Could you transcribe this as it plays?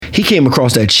he came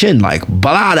across that chin like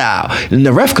blah, and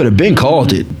the ref could have been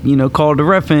called it. You know, called the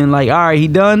ref and like, all right, he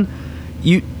done.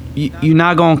 You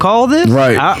not gonna call this?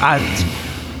 Right.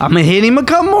 I'm gonna hit him a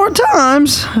couple more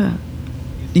times.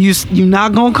 You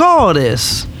not gonna call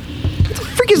this? What the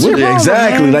freak is your problem,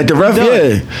 exactly, man? like the ref.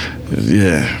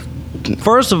 Yeah.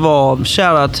 First of all,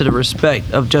 shout out to the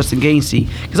respect of Justin Gaethje,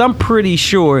 because I'm pretty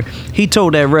sure he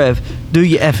told that ref, "Do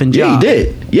your effing job."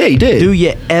 Yeah, he did. Do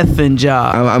your effing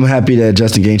job. I'm happy that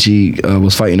Justin Gaethje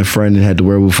was fighting a friend and had the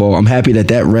werewolf fall. I'm happy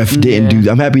that ref didn't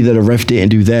do. I'm happy that a ref didn't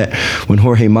do that when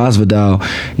Jorge Masvidal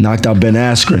knocked out Ben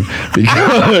Askren,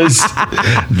 because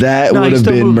that would have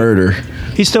been murder.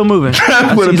 He's still moving.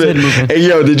 Would have been. Hey,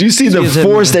 yo, did you see the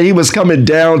force that he was coming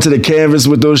down to the canvas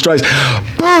with those strikes?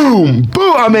 Boom,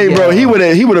 boom. I mean, bro, he would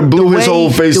have blew his whole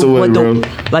face away, bro.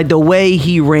 Like the way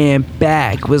he ran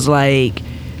back was like,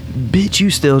 bitch, you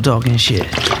still talking shit.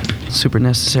 Super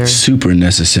necessary. Super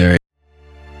necessary.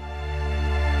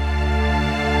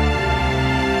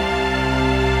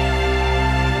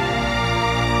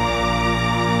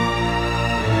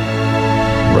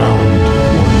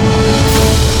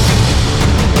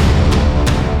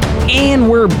 And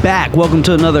we're back. Welcome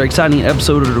to another exciting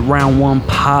episode of the Round One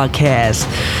podcast.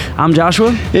 I'm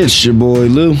Joshua. It's your boy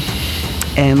Lou.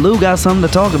 And Lou got something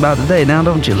to talk about today, now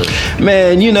don't you, Lou?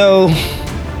 Man, you know,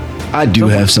 I do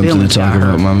have something to talk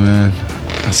about, my man.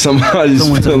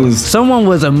 Someone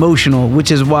was emotional,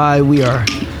 which is why we are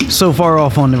so far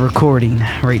off on the recording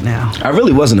right now. I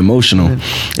really wasn't emotional.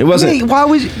 It wasn't. Wait, why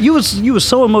was you was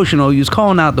so emotional? You was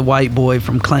calling out the white boy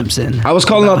from Clemson. I was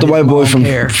calling out the white boy from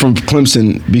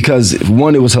Clemson because,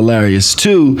 one, it was hilarious.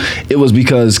 Two, it was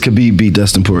because Khabib beat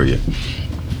Dustin Poirier.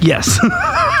 Yes.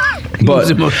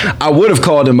 But I would have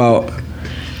called him out.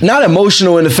 Not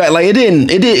emotional in the fact, like it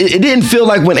didn't feel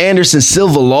like when Anderson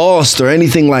Silva lost or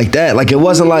anything like that. Like it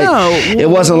wasn't like you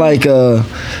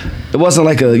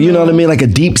know what I mean, like a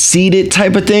deep seated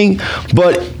type of thing.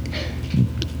 But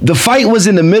the fight was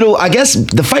in the middle. I guess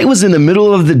the fight was in the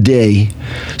middle of the day.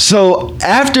 So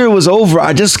after it was over,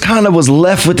 I just kind of was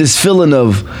left with this feeling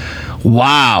of,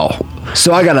 wow.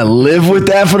 So I gotta live with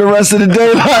that for the rest of the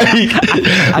day,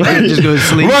 I can't just go to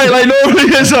sleep. Right, like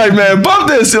nobody is like, man, bump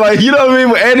this, like, you know what I mean.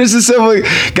 When Anderson Silva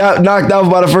got knocked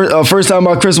out by the first time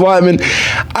by Chris Weidman,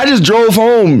 I just drove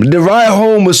home. The ride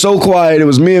home was so quiet. It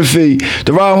was me and Fee.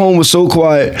 The ride home was so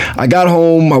quiet. I got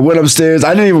home. I went upstairs.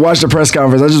 I didn't even watch the press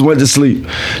conference. I just went to sleep.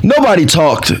 Nobody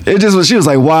talked. It just was. She was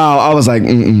like, wow. I was like,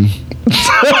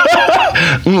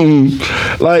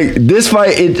 Like this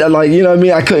fight, like, you know what I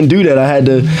mean. I couldn't do that. I had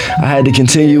to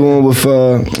continue on with.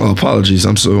 Apologies,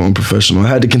 I'm so unprofessional. I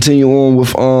had to continue on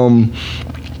with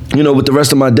you know, with the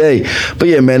rest of my day. But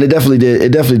yeah, man, it definitely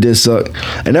did suck.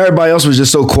 And everybody else was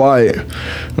just so quiet.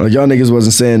 Like y'all niggas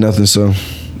wasn't saying nothing. So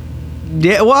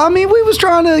yeah, well, I mean, we was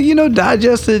trying to, you know,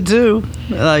 digest it too.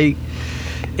 Like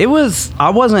it was. I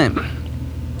wasn't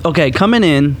coming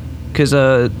in because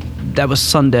that was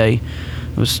Sunday.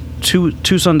 It was two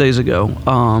Sundays ago.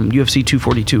 UFC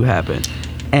 242 happened,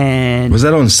 and was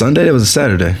that on Sunday? It was a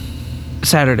Saturday.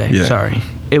 Saturday, yeah. Sorry,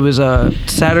 it was a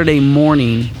Saturday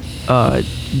morning.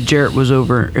 Jarrett was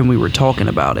over and we were talking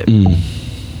about it.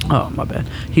 Oh, my bad.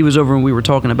 He was over and we were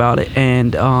talking about it,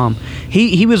 and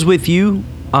he was with you,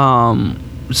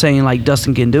 saying like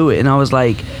Dustin can do it, and I was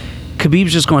like,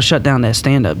 Khabib's just going to shut down that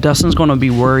stand-up. Dustin's going to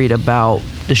be worried about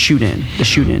the shoot-in.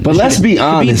 But let's be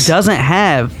honest. Khabib doesn't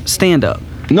have stand-up.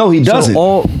 No, he doesn't.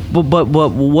 But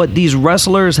what these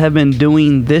wrestlers have been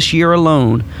doing this year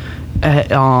alone,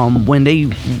 when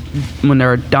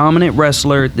they're a dominant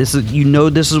wrestler, this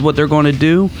is what they're going to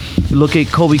do. Look at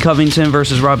Colby Covington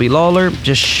versus Robbie Lawler.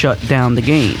 Just shut down the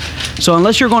game. So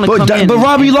unless you're going to come in, but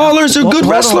Robbie Lawler's a good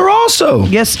wrestler also.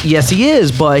 Yes, he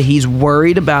is. But he's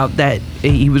worried about that.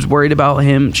 He was worried about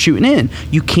him shooting in.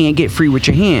 You can't get free with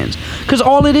your hands because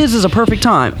all it is a perfect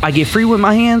time. I get free with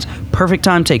my hands. Perfect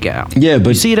time takeout. Yeah, but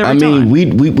you see it every time.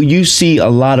 we you see a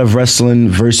lot of wrestling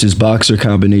versus boxer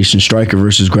combinations, striker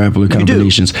versus grappler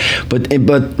combinations. But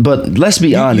let's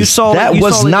be honest.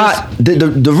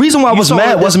 The reason why I was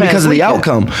mad wasn't because of the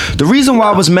outcome. The reason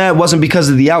why I was mad wasn't because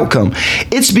of the outcome.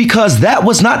 It's because that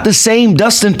was not the same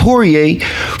Dustin Poirier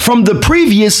from the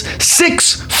previous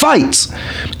 6 fights.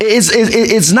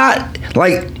 It's not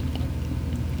like.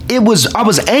 I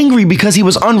was angry because he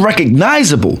was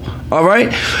unrecognizable. All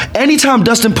right. Anytime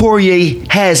Dustin Poirier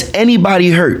has anybody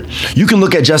hurt, you can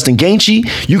look at Justin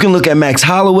Gaethje, you can look at Max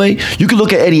Holloway, you can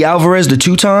look at Eddie Alvarez the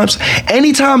 2 times.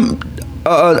 Anytime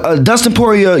Dustin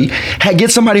Poirier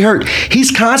gets somebody hurt,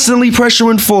 he's constantly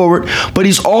pressuring forward, but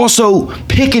he's also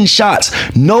picking shots.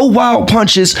 No wild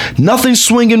punches, nothing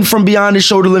swinging from beyond his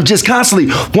shoulder length, just constantly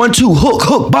 1-2,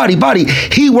 hook, body.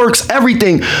 He works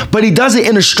everything, but he does it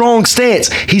in a strong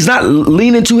stance. He's not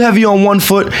leaning too heavy on one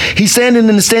foot. He's standing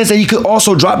in the stance that he could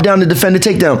also drop down to defend the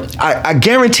takedown. I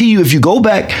guarantee you, if you go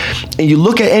back and you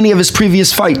look at any of his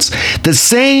previous fights,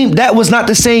 that was not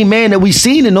the same man that we've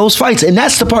seen in those fights, and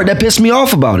that's the part that pissed me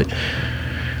off about it.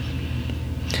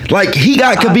 Like, he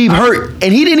got Khabib hurt,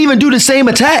 and he didn't even do the same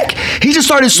attack. He just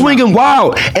started swinging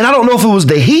wild, and I don't know if it was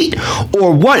the heat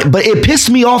or what, but it pissed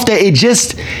me off that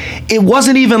it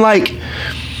wasn't even like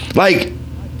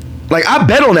I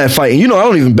bet on that fight, and I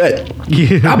don't even bet.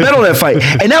 Yeah. I bet on that fight,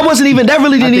 and that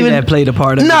really didn't even. That played a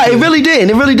part of it. Nah, it really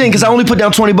didn't. Because I only put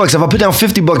down $20. If I put down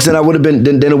 $50, then I would have been.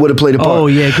 Then it would have played a part. Oh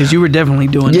yeah, because you were definitely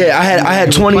doing. Yeah, that. I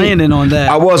had 20. Planning on that.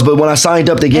 I was, but when I signed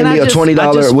up, they gave me a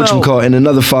 $20 and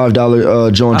another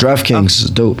 $5 Joe on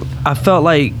DraftKings. Dope. I felt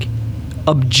like,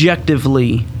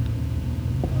 objectively,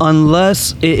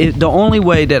 unless the only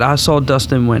way that I saw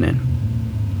Dustin winning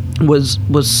was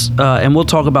and we'll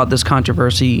talk about this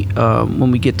controversy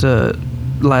when we get to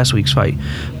last week's fight,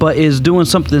 but is doing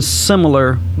something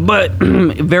similar, but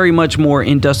very much more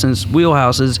in Dustin's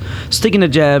wheelhouse, is sticking the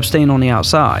jab, staying on the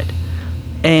outside.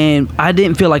 And I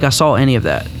didn't feel like I saw any of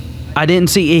that. I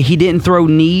didn't see it. He didn't throw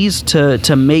knees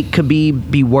to make Khabib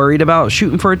be worried about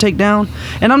shooting for a takedown.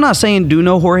 And I'm not saying do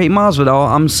no Jorge Masvidal.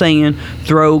 I'm saying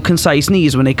throw concise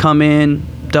knees when they come in,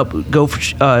 go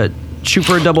for shoot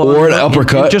for a double or an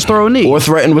uppercut, and just throw a knee, or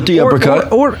threaten with the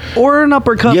uppercut, or an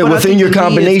uppercut. Yeah, within your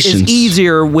combinations, it's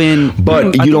easier when.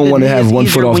 But you don't want to have one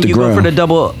foot off the ground. Go for the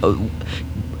double.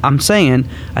 I'm saying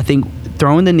I think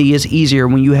throwing the knee is easier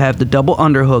when you have the double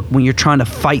underhook when you're trying to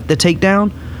fight the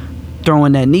takedown.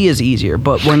 Throwing that knee is easier,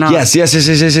 but we're not. Yes. We're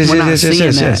not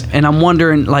seeing that, and I'm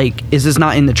wondering, like, is this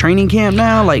not in the training camp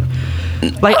now? Like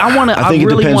I want to. I think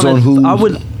really it depends on who.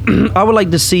 I would like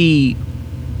to see.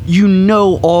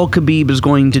 All Khabib is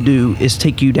going to do is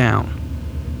take you down,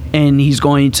 and he's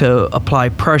going to apply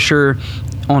pressure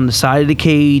on the side of the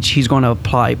cage. He's going to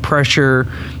apply pressure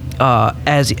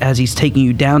as he's taking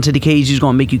you down to the cage. He's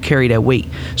going to make you carry that weight.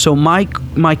 So my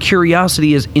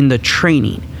curiosity is in the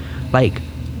training, like,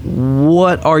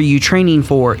 what are you training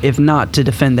for if not to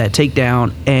defend that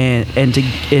takedown and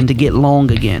to get long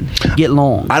again? Get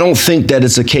long. I don't think that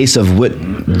it's a case of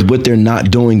what they're not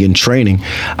doing in training.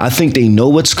 I think they know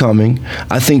what's coming.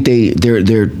 I think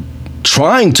they're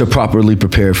trying to properly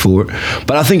prepare for it,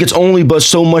 but I think it's only but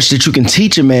so much that you can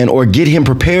teach a man or get him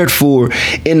prepared for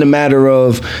in the matter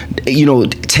of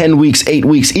 10 weeks, 8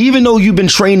 weeks, even though you've been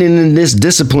training in this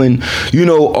discipline,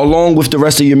 along with the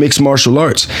rest of your mixed martial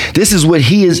arts. This is what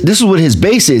his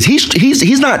base is.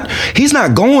 He's not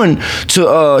going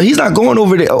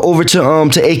over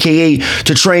to AKA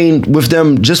to train with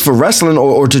them just for wrestling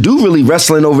or to do really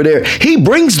wrestling over there. He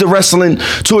brings the wrestling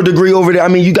to a degree over there. I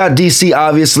mean, you got DC,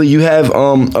 obviously. You have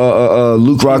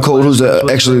Luke Rockhold, who's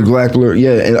actually a grappler,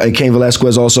 and Cain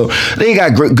Velasquez also. They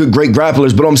got great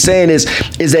grapplers, but what I'm saying is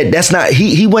that that's not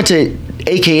he went to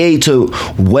AKA to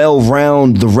well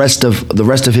round the rest of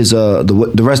his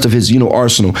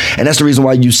arsenal, and that's the reason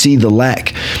why you see the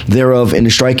lack thereof in the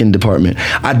striking department.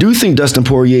 I do think Dustin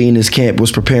Poirier in his camp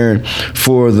was preparing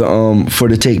for the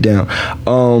takedown,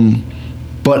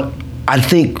 but I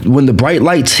think when the bright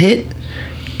lights hit.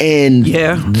 And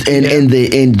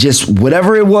just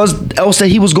whatever it was else that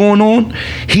he was going on,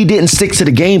 he didn't stick to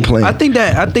the game plan. I think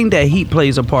that heat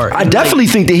plays a part. I definitely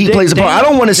think that heat plays a part. I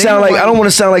don't want to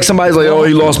sound like somebody's like, oh,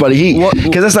 he lost by the heat,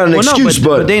 because that's not an excuse.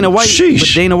 But Dana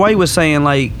White was saying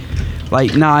like,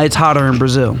 nah, it's hotter in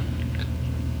Brazil.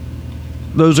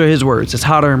 Those are his words. It's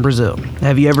hotter in Brazil.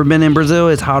 Have you ever been in Brazil?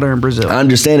 It's hotter in Brazil. I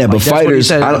understand that, but fighters,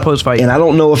 and I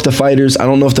don't know if the fighters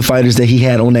that he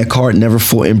had on that card never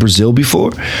fought in Brazil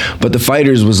before, but the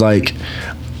fighters was like,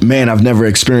 man, I've never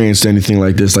experienced anything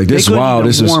like this. Like, this, wow,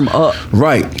 this is warm up.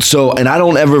 Right. So, and I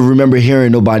don't ever remember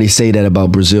hearing nobody say that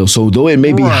about Brazil. So, though it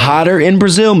may be hotter in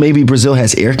Brazil, maybe Brazil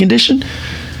has air conditioning,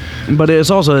 but it's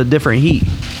also a different heat.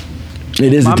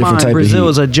 It is a different type of heat. Brazil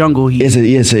is a jungle heat. It's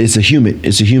a humid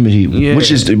heat, yeah.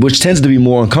 which tends to be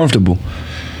more uncomfortable.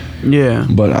 Yeah,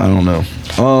 but I don't know.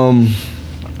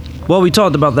 Well, we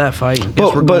talked about that fight.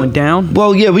 Guess we're going down.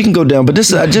 Well, yeah, we can go down. But this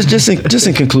just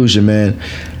in conclusion, man.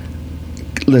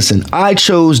 Listen, I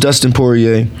chose Dustin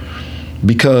Poirier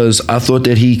because I thought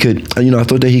that he could,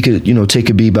 take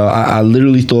Khabib out. I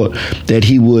literally thought that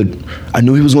he would. I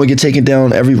knew he was going to get taken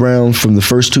down every round from the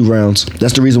first 2 rounds.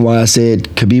 That's the reason why I said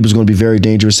Khabib was going to be very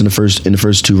dangerous in the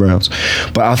first 2 rounds.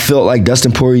 But I felt like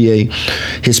Dustin Poirier,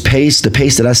 the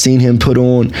pace that I seen him put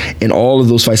on in all of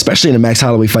those fights, especially in the Max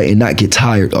Holloway fight, and not get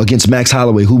tired against Max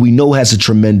Holloway, who we know has a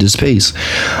tremendous pace.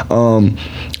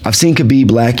 I've seen Khabib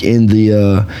Black in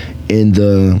the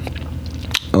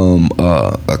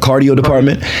cardio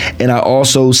department, and I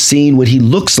also seen what he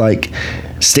looks like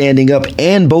standing up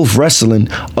and both wrestling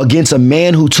against a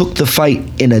man who took the fight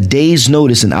in a day's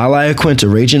notice in Al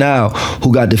Iaquinta, Raging Al,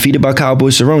 who got defeated by Cowboy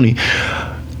Cerrone.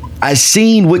 I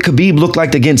seen what Khabib looked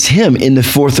like against him in the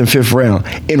 4th and 5th round.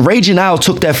 And Raging Al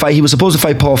took that fight. He was supposed to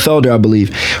fight Paul Felder, I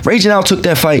believe. Raging Al took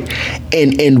that fight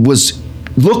and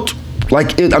looked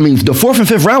like it. I mean, the 4th and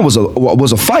 5th round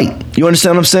was a fight. You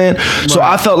understand what I'm saying? Right. So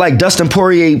I felt like Dustin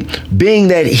Poirier, being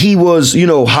that he was,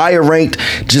 higher ranked,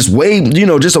 just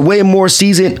a way more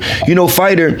seasoned,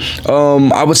 fighter.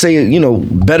 I would say,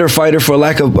 better fighter for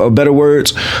lack of better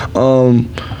words.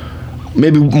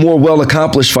 Maybe more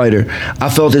well-accomplished fighter. I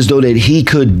felt as though that he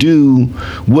could do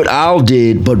what Al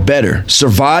did, but better.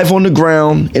 Survive on the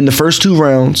ground in the first 2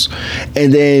 rounds,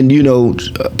 and then,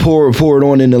 pour it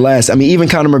on in the last. I mean, even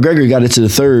Conor McGregor got it to the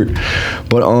 3rd,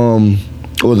 but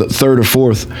or the 3rd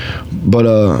or 4th.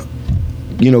 But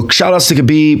shout outs to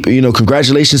Khabib.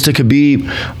 Congratulations to Khabib.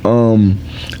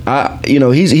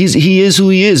 He is who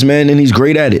he is, man, and he's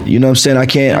great at it. You know what I'm saying? I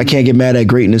can't get mad at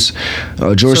greatness.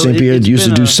 George St. Pierre used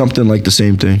to do something like the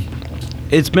same thing.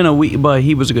 It's been a week, but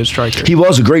he was a good striker. He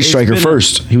was a great striker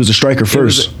first. He was a striker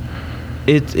first.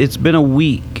 It's been a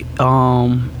week,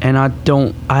 and I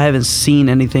haven't seen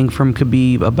anything from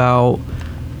Khabib about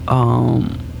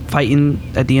fighting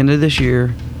at the end of this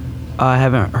year. I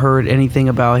haven't heard anything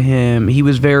about him. He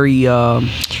was very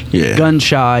gun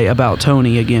shy about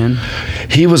Tony again.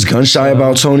 He was gun shy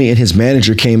about Tony, and his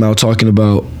manager came out talking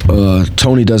about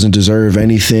Tony doesn't deserve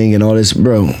anything and all this.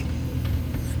 Bro,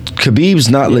 Khabib's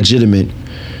not legitimate.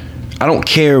 I don't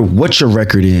care what your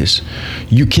record is.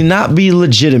 You cannot be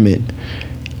legitimate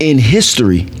in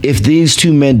history if these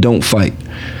 2 men don't fight.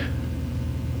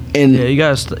 And you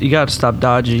gotta stop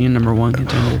dodging your number 1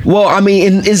 contender. Well, I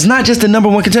mean, it's not just the number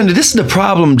 1 contender. This is the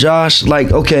problem, Josh.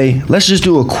 Like, okay, let's just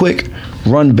do a quick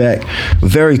run back,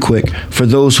 very quick, for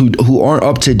those who aren't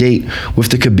up to date with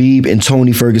the Khabib and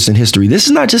Tony Ferguson history. This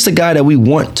is not just a guy that we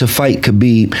want to fight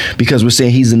Khabib because we're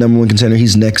saying he's the number 1 contender,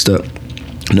 he's next up.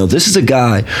 No, this is a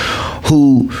guy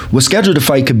who was scheduled to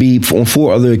fight Khabib on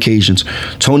 4 other occasions.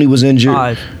 Tony was injured.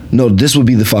 5. No, this would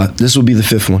be the 5. This would be the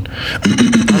 5th one.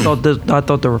 I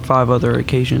thought there were 5 other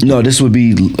occasions. No, this would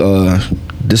be the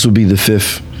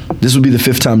 5th. This would be the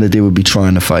 5th time that they would be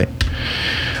trying to fight.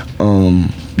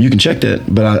 You can check that,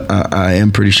 but I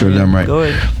am pretty sure that I'm right. Go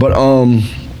ahead. But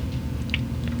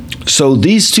so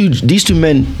these two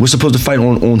men were supposed to fight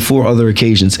on 4 other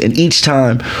occasions, and each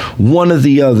time one or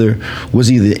the other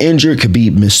was either injured.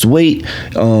 Khabib missed weight.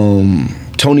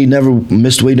 Tony never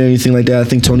missed weight or anything like that. I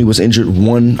think Tony was injured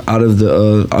 1 out of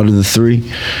the 3.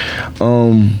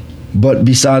 But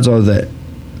besides all that,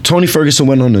 Tony Ferguson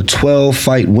went on a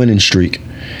 12-fight winning streak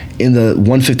in the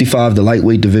 155, the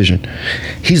lightweight division.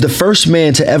 He's the first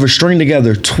man to ever string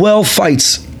together 12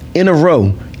 fights in a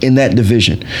row in that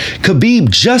division.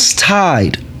 Khabib just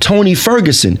tied Tony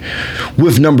Ferguson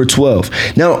with number 12.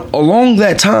 Now, along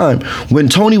that time, when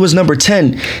Tony was number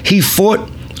 10, he fought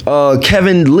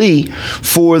Kevin Lee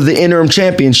for the interim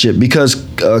championship because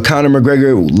Conor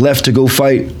McGregor left to go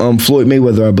fight Floyd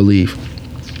Mayweather, I believe.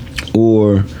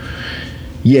 Or,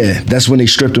 yeah, that's when they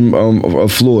stripped him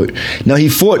of Floyd. Now, he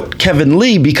fought Kevin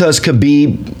Lee because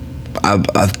Khabib,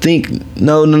 I think,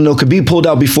 no, Khabib pulled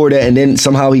out before that, and then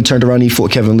somehow he turned around and he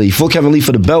fought Kevin Lee. He fought Kevin Lee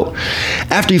for the belt.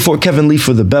 After he fought Kevin Lee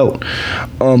for the belt,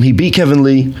 he beat Kevin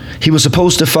Lee. He was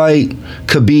supposed to fight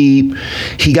Khabib.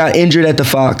 He got injured at the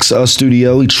Fox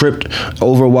studio. He tripped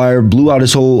over a wire, blew out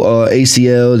his whole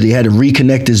ACL. They had to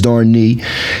reconnect his darn knee.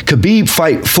 Khabib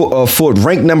fought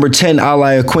ranked number 10 Al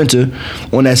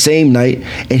Iaquinta on that same night,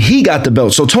 and he got the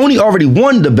belt. So Tony already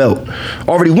won the belt,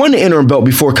 already won the interim belt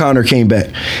before Conor came back.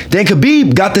 Then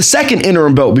Khabib got the second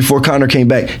interim belt before Conor came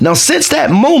back. Now, since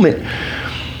that moment,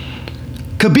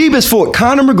 Khabib has fought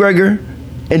Conor McGregor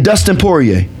and Dustin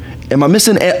Poirier. Am I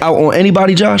missing out on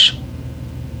anybody, Josh?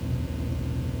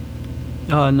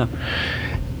 No.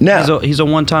 Now, he's a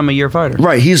one-time-a-year fighter.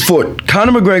 Right. He's fought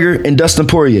Conor McGregor and Dustin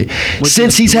Poirier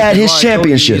since he's had his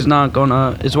championship. He's not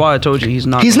gonna. It's why I told you he's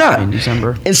not. He's not in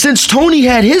December. And since Tony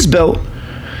had his belt,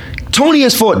 Tony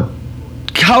has fought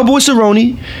Cowboy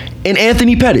Cerrone and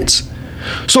Anthony Pettis.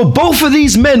 So both of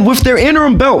these men with their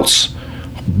interim belts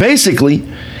basically,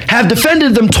 have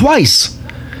defended them twice.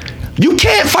 You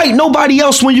can't fight nobody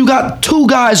else when you got 2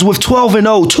 guys with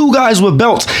 12-0, 2 guys with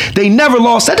belts. They never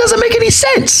lost. That doesn't make any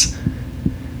sense.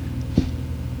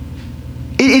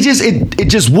 It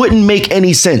just wouldn't make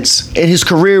any sense, and his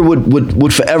career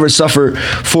would forever suffer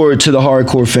for to the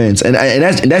hardcore fans, and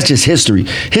that's just history.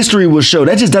 History will show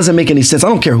that just doesn't make any sense. I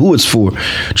don't care who it's for.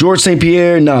 George St.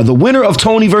 Pierre, nah. The winner of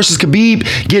Tony versus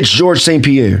Khabib gets George St.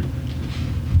 Pierre.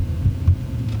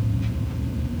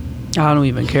 I don't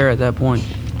even care at that point.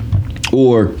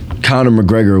 Or Conor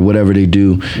McGregor, or whatever they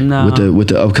do with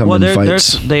the upcoming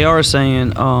fights. They are saying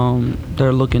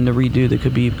they're looking to redo the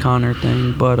Khabib Conor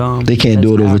thing, but they can't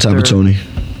do it over top of Tony.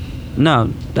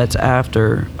 No, that's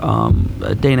after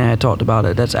Dana had talked about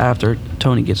it. That's after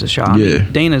Tony gets a shot. Yeah. I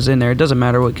mean, Dana's in there. It doesn't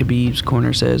matter what Khabib's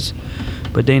corner says,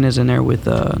 but Dana's in there with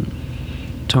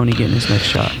Tony getting his next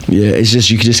shot. Yeah, it's just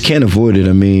you just can't avoid it.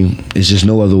 I mean, it's just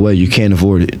no other way. You can't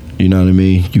avoid it. You know what I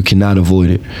mean? You cannot avoid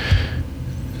it.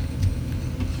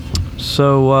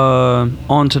 So,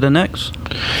 on to the next.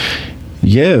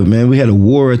 Yeah, man, we had a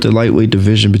war at the lightweight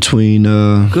division between...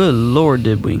 Good Lord,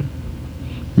 did we?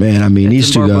 Man, I mean, these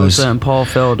two guys... Barbosa and Paul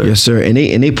Felder. Yes, sir. And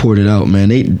they poured it out,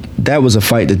 man. That was a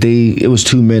fight that it was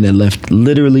 2 men that left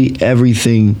literally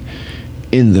everything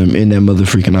in them in that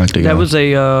motherfucking octagon. That was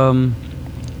a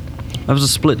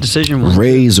split decision.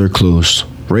 Razor close.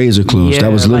 Yeah,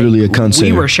 that was literally a contest.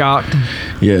 We were shocked.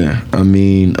 Yeah, I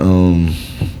mean...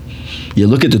 Yeah,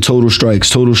 look at the total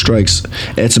strikes.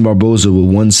 Edson Barboza with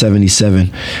 177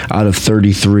 out of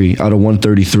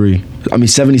 133. I mean,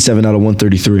 77 out of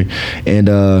 133. And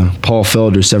Paul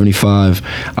Felder, 75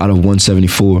 out of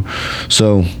 174.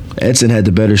 So Edson had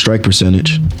the better strike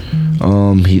percentage.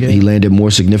 He landed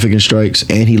more significant strikes,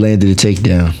 and he landed a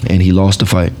takedown, and he lost the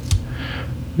fight.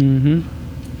 Mm-hmm.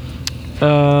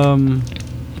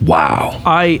 Wow.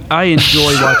 I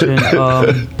enjoy watching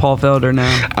Paul Felder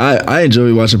now. I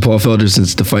enjoy watching Paul Felder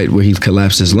since the fight where he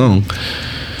collapsed his lung.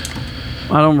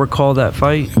 I don't recall that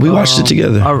fight. We watched it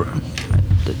together.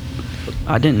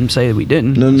 I didn't say that we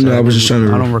didn't. No, I was just trying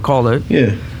to... I don't recall it.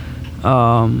 Yeah.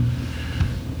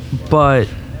 But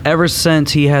ever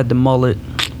since he had the mullet,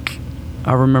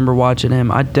 I remember watching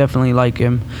him. I definitely like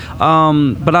him.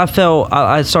 But I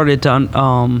started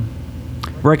to...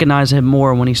 recognize him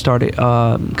more when he started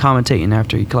commentating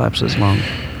after he collapsed his lung,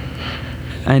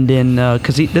 and then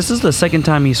because this is the second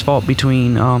time he's fought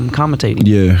between commentating.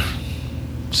 Yeah.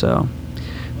 So,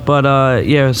 but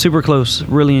yeah, super close.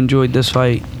 Really enjoyed this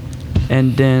fight,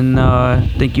 and then I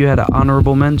think you had an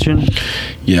honorable mention.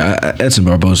 Yeah, Edson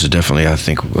Barboza definitely. I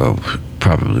think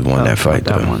probably won that fight.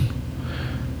 That one.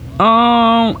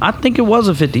 I think it was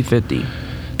a 50-50.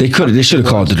 They should have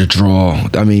called it a draw.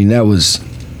 I mean, that was.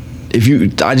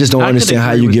 I just don't understand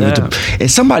how you give it to.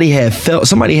 And somebody had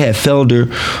Felder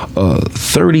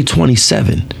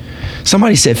 30-27.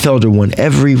 Somebody said Felder won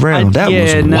every round. That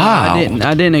was wild.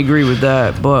 I didn't agree with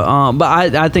that, but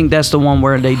I think that's the one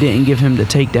where they didn't give him the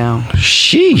takedown.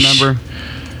 Sheesh. Remember?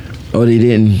 Oh, they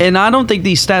didn't. And I don't think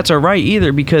these stats are right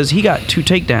either, because he got 2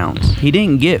 takedowns. He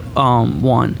didn't get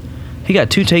one. He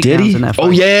got 2 takedowns in that fight. Oh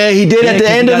yeah, he did at the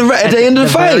end of the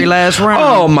fight. Very last round.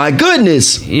 Oh my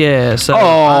goodness. Yeah. So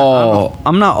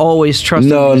I'm not always trusting.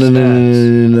 No.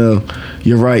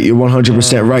 You're right. You're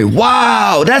 100% right.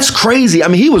 Wow, that's crazy. I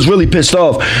mean, he was really pissed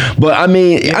off. But I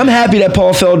mean, I'm happy that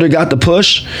Paul Felder got the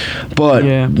push. But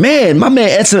man, my man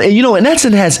Edson, and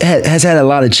Edson has had a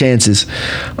lot of chances.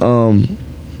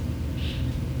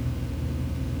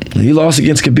 He lost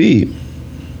against Khabib.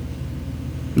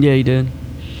 Yeah, he did.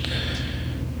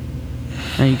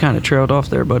 And you kind of trailed off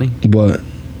there, buddy. What?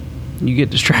 You get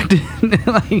distracted.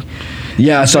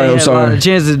 Yeah, sorry. I'm sorry. A lot of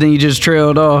chances, then you just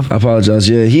trailed off. I apologize.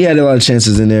 Yeah, he had a lot of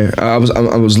chances in there. I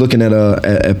was looking at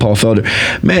Paul Felder.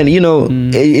 Man,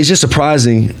 it's just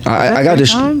surprising. I got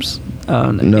this. Times?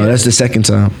 No, that's the second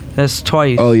time. That's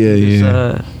twice. Oh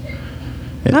yeah.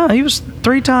 No, he was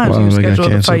 3 times. He was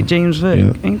scheduled to fight James Vick.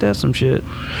 Yeah. Ain't that some shit?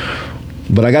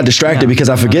 But I got distracted because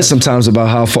I forget sometimes about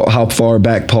how far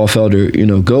back Paul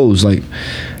Felder, goes. Like,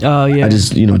 I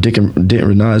just,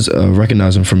 didn't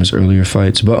recognize him from his earlier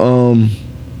fights. But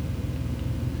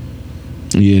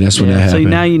yeah, that's when that happened. So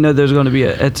now you know there's going to be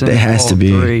a Edson. There has to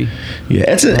be. 3. Yeah,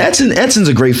 Edson's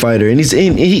a great fighter, and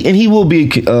he will be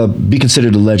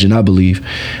considered a legend, I believe.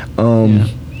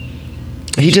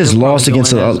 He just lost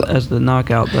against as the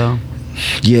knockout though.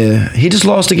 Yeah, he just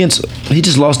lost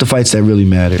the fights that really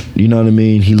mattered. You know what I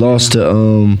mean? He lost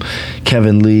to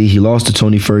Kevin Lee. He lost to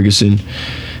Tony Ferguson.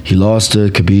 He lost to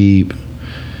Khabib.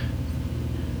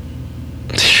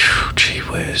 Gee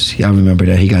whiz. Yeah, I remember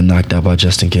that. He got knocked out by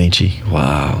Justin Gaethje.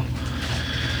 Wow.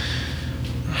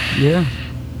 Yeah.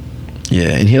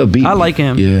 Yeah, and he'll beat. I like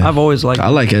him. Yeah, I've always liked him. I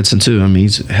like Edson too. I mean,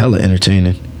 he's hella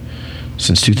entertaining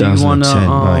since 2010.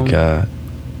 My God.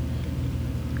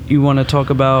 You want to talk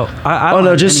about? I don't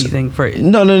have anything for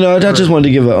no. I just wanted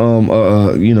to give a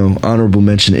honorable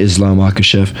mention to Islam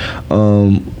Makhachev.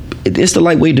 It's the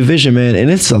lightweight division, man, and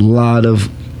it's a lot of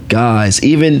guys.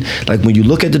 Even like when you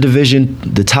look at the division,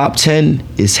 the top 10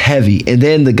 is heavy, and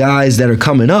then the guys that are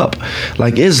coming up,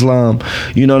 like Islam,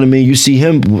 you know what I mean. You see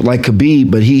him like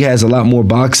Khabib, but he has a lot more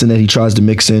boxing that he tries to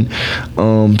mix in.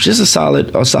 Just a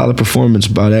solid performance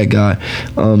by that guy.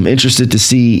 Interested to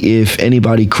see if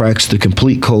anybody cracks the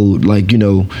complete code, like, you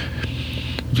know.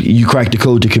 You crack the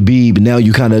code to Khabib, and now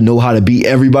you kind of know how to beat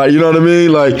everybody. You know what I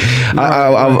mean? Like,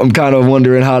 I'm kind of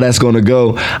wondering how that's going to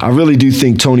go. I really do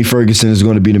think Tony Ferguson is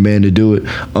going to be the man to do it.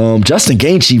 Justin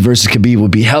Gaethje versus Khabib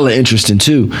would be hella interesting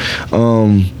too.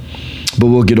 But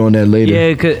we'll get on that later.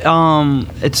 Yeah,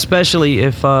 especially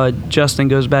if Justin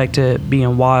goes back to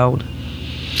being wild.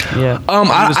 Yeah, he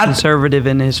was conservative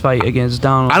in his fight against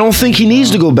Donald. I don't think he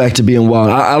needs to go back to being wild.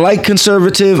 I like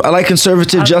conservative. I like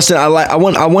conservative Justin. I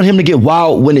want him to get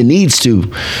wild when it needs to,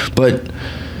 but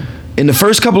in the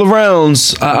first couple of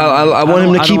rounds, I want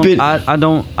him to keep it. I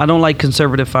don't like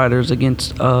conservative fighters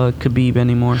against Khabib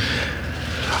anymore.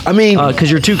 I mean, because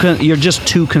you're just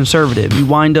too conservative. You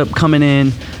wind up coming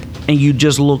in, and you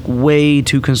just look way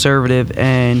too conservative,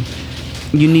 and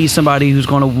you need somebody who's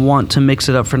going to want to mix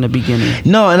it up from the beginning.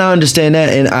 No, and I understand that,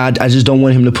 and I just don't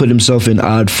want him to put himself in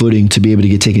odd footing to be able to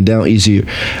get taken down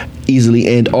easily.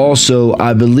 And also,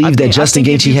 I believe that Justin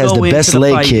Gaethje has the best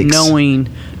leg kicks.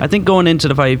 I think going into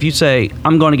the fight, if you say,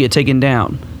 I'm going to get taken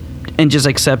down, and just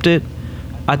accept it,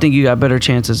 I think you got better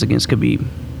chances against Khabib.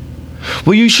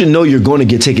 Well, you should know you're going to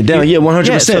get taken down. Yeah,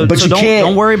 100%. But you can't.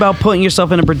 Don't worry about putting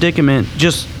yourself in a predicament.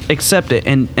 Just accept it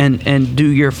and do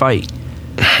your fight.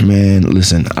 Man,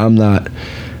 listen,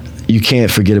 you can't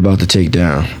forget about the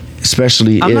takedown,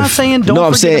 especially I'm not saying don't. No,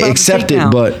 I'm saying accept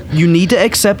it, but you need to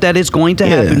accept that it's going to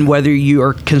happen, whether you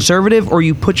are conservative or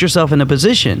you put yourself in a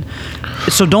position.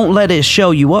 So don't let it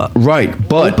show you up. Right,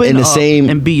 but in the same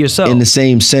and be yourself. In the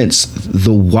same sense,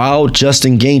 the wild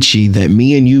Justin Gaethje that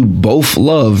me and you both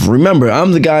love. Remember,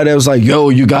 I'm the guy that was like, "Yo,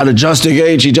 you got a Justin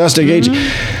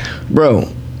Gaethje, bro."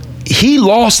 He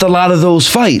lost a lot of those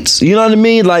fights. You know what I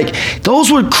mean? Like, those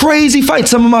were crazy fights.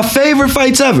 Some of my favorite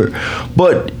fights ever.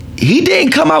 But he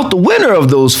didn't come out the winner of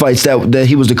those fights that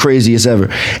he was the craziest ever.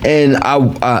 And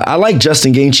I like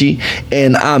Justin Gaethje,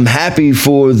 and I'm happy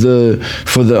for the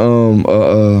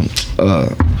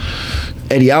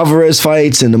Eddie Alvarez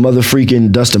fights and the mother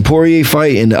freaking Dustin Poirier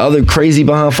fight and the other crazy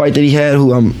behind fight that he had,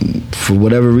 who I'm for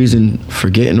whatever reason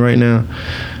forgetting right now.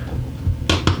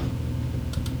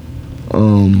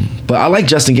 But I like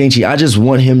Justin Gaethje. I just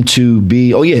want him to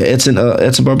be. Oh yeah, Edson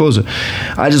Barboza.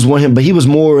 I just want him, but he was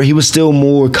still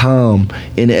more calm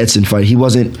in the Edson fight. He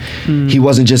wasn't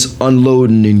just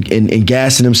unloading and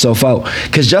gassing himself out.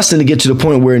 Because Justin, to get to the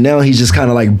point where now he's just kind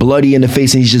of like bloody in the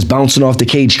face and he's just bouncing off the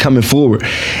cage coming forward,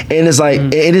 and it's like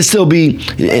it'd still be,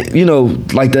 you know,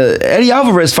 like the Eddie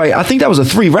Alvarez fight. I think that was a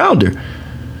 3-rounder.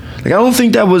 Like, I don't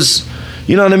think that was,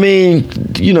 you know what I mean,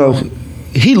 you know.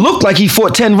 He looked like he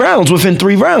fought 10 rounds within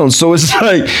 3 rounds. So it's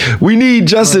like we need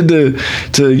Justin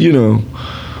to you know,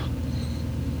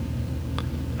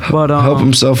 help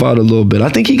himself out a little bit. I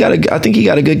think he got a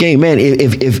good game, man.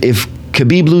 If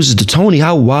Khabib loses to Tony,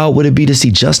 how wild would it be to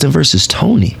see Justin versus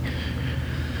Tony?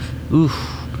 Oof.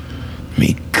 I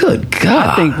mean, good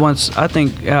God.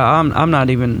 I'm not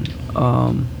even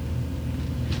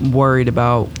worried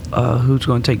about who's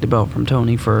going to take the belt from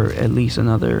Tony for at least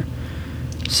another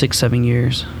 6-7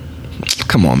 years.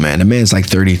 Come on, man. The man's like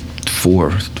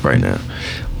 34 right now.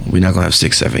 We're not gonna have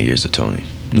 6-7 years of Tony.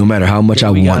 No matter how much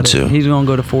I want to. He's gonna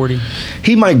go to 40.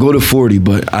 He might go to 40,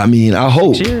 but I mean, I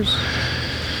hope. Cheers.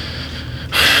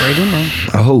 Right in there.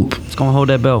 I hope. It's gonna hold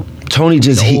that belt. Tony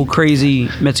just old crazy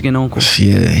Mexican uncle.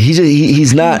 Yeah,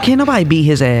 he's not. Can't nobody beat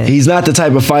his ass. He's not the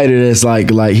type of fighter that's like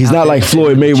he's not like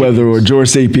Floyd Mayweather or George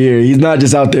St. Pierre. He's not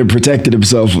just out there protecting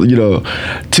himself, you know,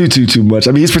 too much.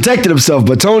 I mean, he's protecting himself,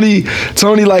 but Tony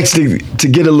likes to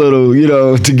get a little, you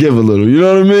know, to give a little. You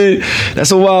know what I mean?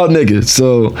 That's a wild nigga.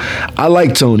 So I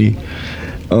like Tony.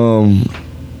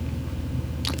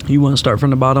 You want to start from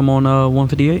the bottom on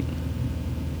 158?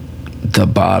 The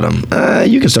bottom.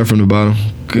 You can start from the bottom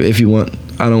if you want.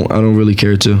 I don't really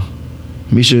care to.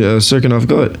 Misha Cirkunov,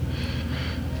 go ahead.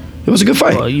 It was a good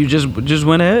fight. Well, you just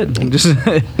went ahead.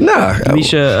 Nah.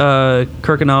 Misha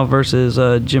Cirkunov versus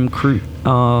Jim Crute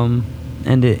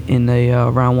ended in a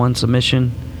round 1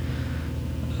 submission.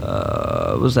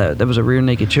 That was a rear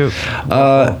naked choke?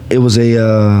 It was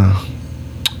a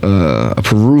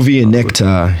Peruvian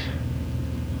necktie.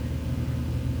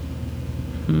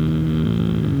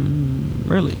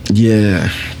 Really? Yeah.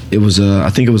 It was I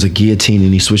think it was a guillotine,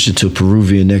 and he switched it to a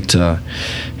Peruvian necktie.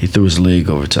 He threw his leg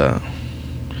over top.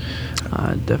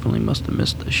 I definitely must have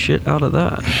missed the shit out of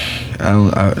that.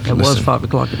 It was 5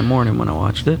 o'clock in the morning when I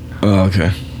watched it. Oh,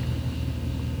 okay.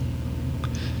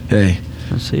 Hey.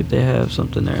 Let's see if they have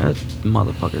something there. That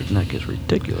motherfucker's neck is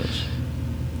ridiculous.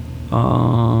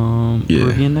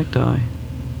 Peruvian necktie.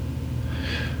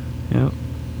 Yep.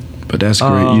 But that's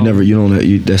great.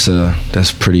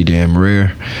 That's pretty damn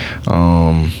rare.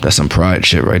 That's some pride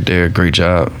shit right there. Great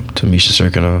job to Misha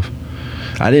Cirkunov.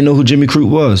 I didn't know who Jimmy Crute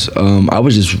was. I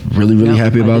was just really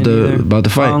happy about the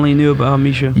fight. I only knew about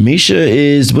Misha. Misha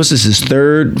is, what's this, his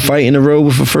third fight in a row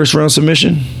with a first round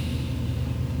submission?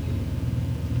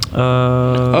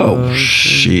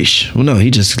 Sheesh. Well, no,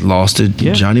 he just lost to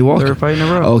Johnny Walker. Third fight in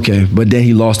a row. Okay, but then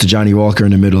he lost to Johnny Walker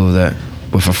in the middle of that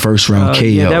with a first round KO.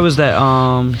 Yeah, that was that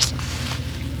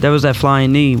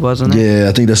flying knee, wasn't it? Yeah,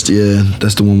 I think that's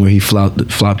the one where he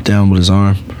flopped down with his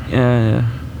arm. Yeah.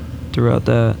 Throughout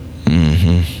that.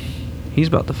 Mm-hmm. He's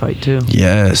about to fight too.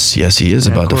 Yes, he is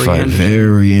about to fight.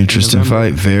 Very interesting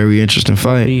fight. Very interesting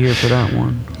fight. Be here for that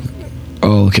one.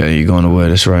 Oh, okay. You're going away.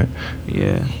 That's right.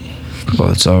 Yeah.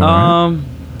 Well, it's all right.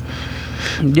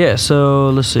 Yeah. So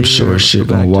let's see. I'm sure shit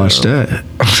gonna watch that.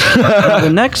 The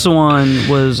next one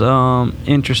was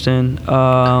interesting.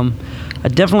 I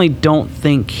definitely don't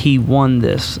think he won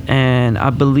this, and I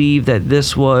believe that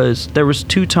there was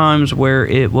 2 times where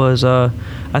it was I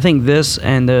think this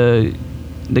and the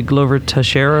Glover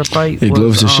Teixeira fight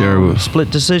was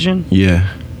split decision. Yeah.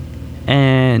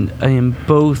 And in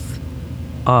both,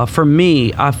 for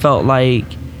me, I felt like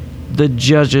the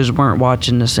judges weren't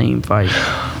watching the same fight.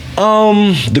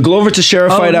 The Glover Teixeira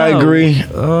fight, no. I agree.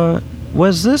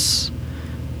 Was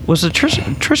the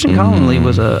Tristan Conley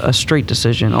was a straight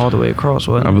decision all the way across,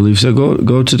 wasn't it? I believe so.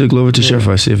 Go to the Glover Teixeira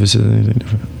fight, see if it says anything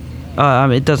different.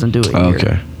 It doesn't do it here.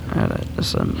 Okay.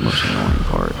 That's the most annoying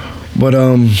part. But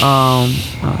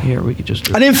here we could just.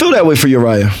 I didn't feel that way for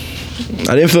Uriah.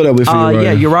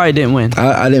 Yeah, Uriah didn't win.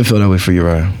 I didn't feel that way for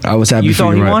Uriah. I was happy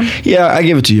for Uriah. You thought he won? Yeah, I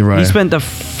give it to Uriah. He spent the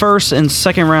first and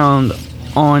second round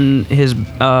on his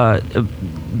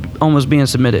almost being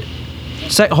submitted.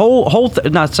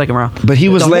 Not second round. But he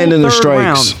was landing the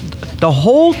strikes. The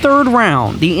whole third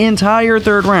round, the entire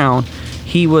third round,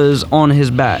 he was on his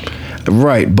back.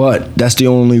 Right, but that's the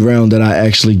only round that I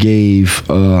actually gave.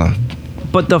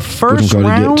 But the first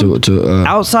round,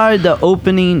 outside the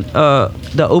open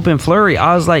flurry,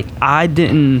 I was like, I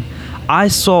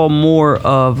saw more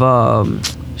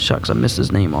of, shucks, I missed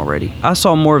his name already. I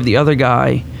saw more of the other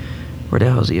guy. Where the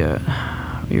hell is he at?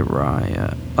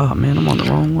 Uriah. Oh, man, I'm on the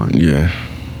wrong one. Yeah.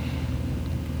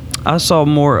 I saw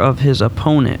more of his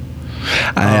opponent.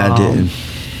 I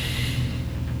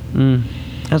didn't.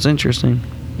 That's interesting.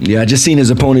 Yeah, I just seen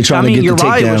his opponent trying to get the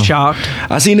takedown. Uriah was shocked.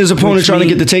 I seen his opponent trying to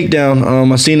get the takedown. I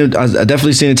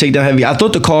definitely seen the takedown heavy. I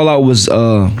thought the call out was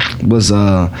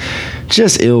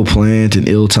just ill planned and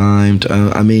ill timed.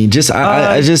 I don't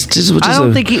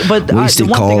think he. But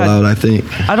wasted call out. I think.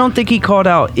 I don't think he called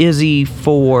out Izzy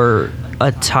for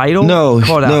a title. No, he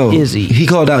called out Izzy. He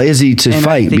called out Izzy to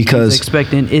fight because he's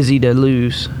expecting Izzy to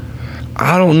lose.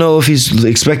 I don't know if he's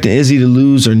expecting Izzy to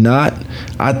lose or not.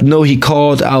 I know he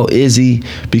called out Izzy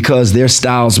because their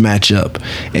styles match up,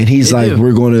 and he's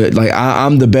we're going to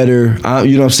I'm the better.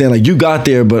 You know what I'm saying? Like, you got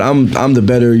there, but I'm the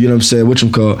better. You know what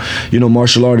I'm saying?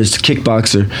 Martial artist,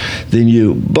 kickboxer than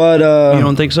you. But you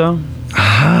don't think so?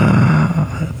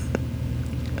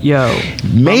 Yo,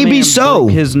 maybe so.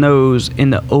 Broke his nose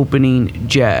in the opening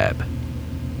jab.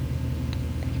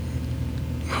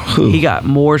 Who? He got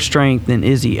more strength than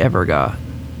Izzy ever got.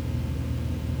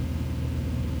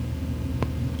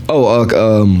 Oh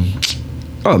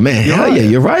man, hell yeah,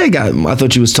 Uriah got. I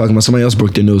thought you was talking about somebody else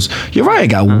broke their nose. Uriah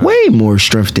got way more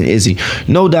strength than Izzy,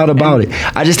 no doubt about it.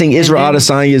 I just think Israel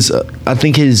Adesanya's. I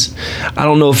think I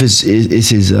don't know if it's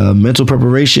his mental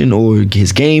preparation or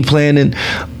his game planning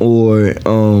or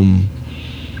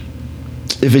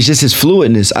if it's just his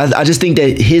fluidness. I just think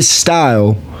that his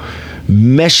style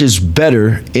meshes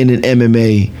better in an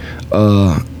MMA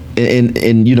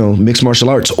in mixed martial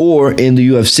arts or in the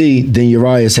UFC than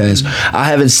Uriah's has. I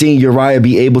haven't seen Uriah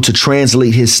be able to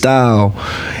translate his style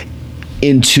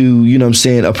into,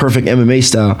 a perfect MMA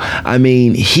style. I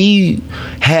mean, he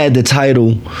had the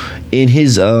title in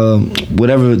his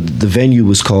whatever the venue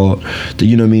was called,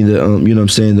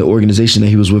 the organization that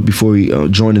he was with before he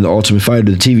joined the Ultimate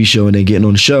Fighter, the TV show, and then getting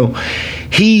on the show.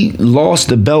 He lost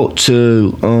the belt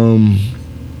to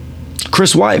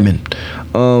Chris Weidman.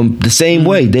 The same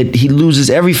way that he loses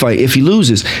every fight if he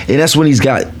loses, and that's when he's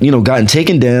gotten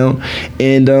taken down,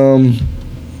 and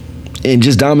and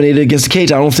just dominated against the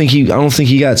cage. I don't think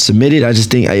he got submitted. I just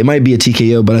think it might be a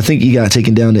TKO, but I think he got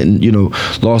taken down and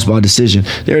lost by decision.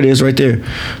 There it is, right there.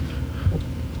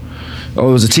 Oh,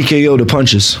 it was a TKO to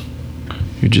punches.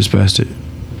 You just passed it.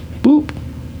 Boop.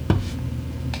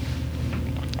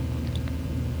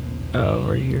 Oh,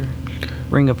 right here.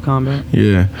 Ring of Combat.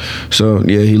 Yeah. So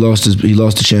yeah, he lost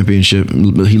the championship.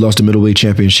 He lost the middleweight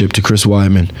championship to Chris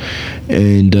Weidman,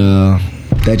 and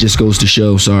that just goes to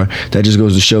show. That just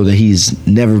goes to show that he's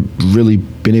never really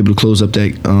been able to close up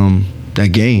that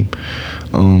game.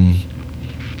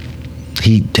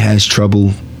 He has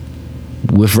trouble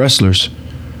with wrestlers.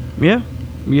 Yeah.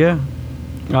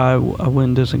 I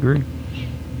wouldn't disagree.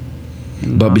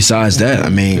 But besides that, I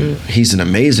mean, he's an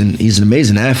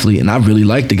amazing athlete, and I really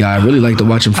like the guy. I really like to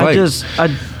watch him fight.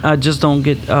 I just don't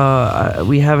get.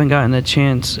 We haven't gotten a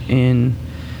chance in.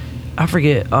 I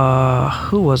forget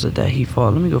who was it that he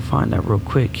fought. Let me go find that real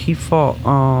quick. He fought.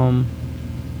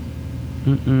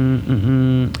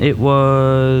 It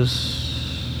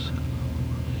was.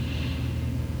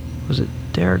 Was it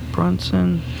Derek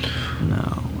Brunson?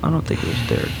 No, I don't think it was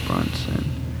Derek Brunson.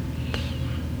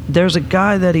 There's a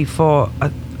guy that he fought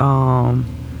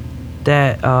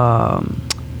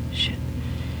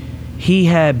he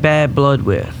had bad blood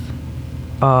with.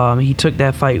 He took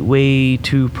that fight way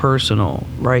too personal,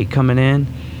 right, coming in.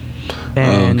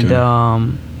 And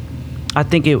I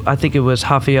think it was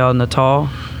Rafael Natal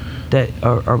that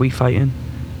are we fighting?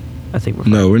 I think we're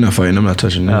fighting. No, we're not fighting. I'm not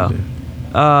touching that.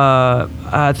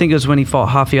 I think it was when he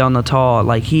fought Rafael Natal.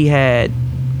 Like he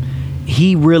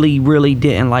really, really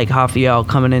didn't like Rafael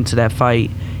coming into that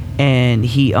fight, and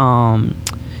he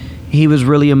was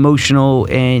really emotional,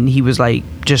 and he was like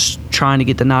just trying to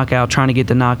get the knockout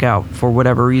for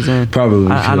whatever reason. Probably.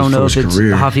 I don't know if it's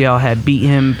Rafael had beat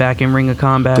him back in Ring of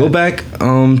Combat. Go back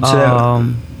to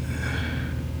that.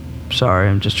 Sorry,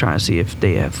 I'm just trying to see if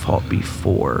they have fought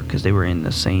before, because they were in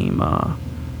the same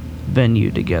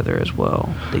venue together as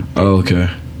well. Oh, okay.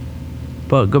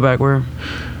 But go back where?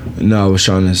 No, I was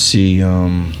trying to see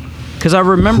because I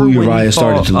remember who Uriah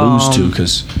started to lose to.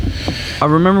 Because I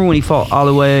remember when he fought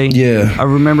Holloway. Yeah. I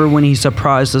remember when he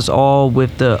surprised us all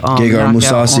with the Gegard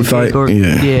Mousasi fight.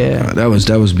 Yeah.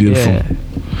 That was beautiful. Yeah.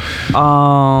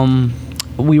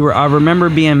 I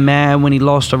remember being mad when he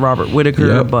lost to Robert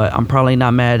Whittaker, but I'm probably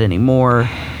not mad anymore.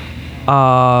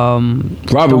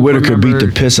 Robert Whittaker beat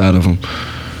the piss out of him.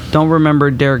 Don't remember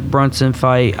Derek Brunson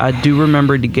fight. I do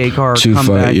remember the Gegard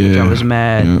comeback, which I was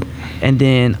mad. Yeah. And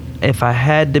then, if I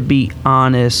had to be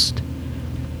honest,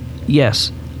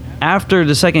 yes, after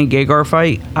the second Gegard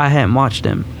fight, I hadn't watched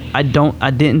him. I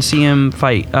didn't see him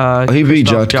fight. He beat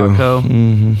Jotko.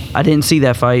 Mm-hmm. I didn't see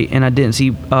that fight, and I didn't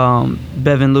see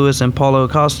Bevan Lewis and Paulo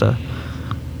Acosta.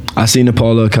 I seen the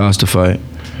Paulo Acosta fight.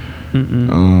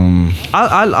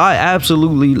 I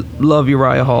absolutely love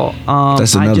Uriah Hall.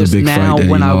 That's another big fight that he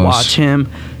when lost. I watch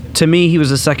him, to me, he was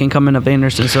the second coming of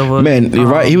Anderson Silva. Man,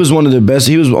 he was one of the best.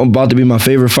 He was about to be my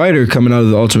favorite fighter coming out of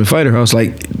the Ultimate Fighter House.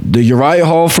 Like the Uriah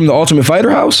Hall from the Ultimate Fighter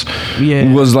House,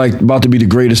 was like about to be the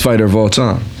greatest fighter of all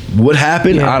time. What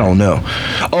happened? I don't know.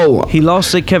 Oh, he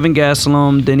lost to Kevin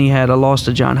Gastelum. Then he had a loss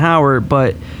to John Howard,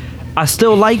 but I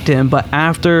still liked him. But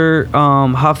after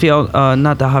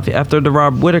after the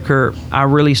Rob Whittaker, I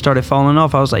really started falling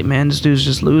off. I was like, man, this dude's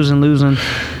just losing. And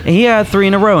he had 3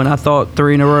 in a row, and I thought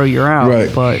 3 in a row, you're out.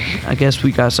 Right. But I guess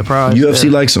we got surprised.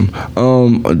 UFC likes him.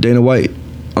 Dana White.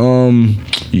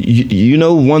 You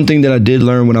know, one thing that I did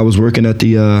learn when I was working at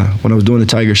the when I was doing the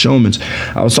Tiger Showmans,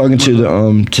 I was talking to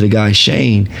the guy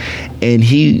Shane, and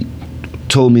he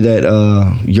told me that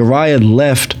Uriah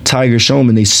left Tiger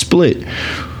Showman. They split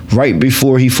right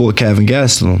before he fought Kevin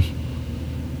Gastelum.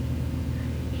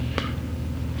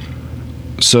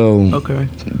 So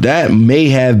that may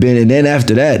have been, and then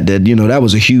after that that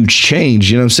was a huge change.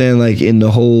 You know what I'm saying? Like in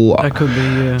the whole, that could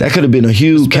be, that could have been a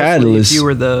huge catalyst. If you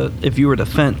were the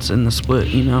fence in the split,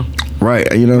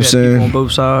 right? You know what I'm saying? On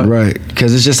both sides, right?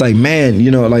 Because it's just like, man,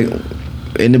 like,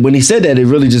 and when he said that, it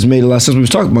really just made a lot of sense. We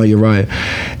was talking about Uriah,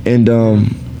 and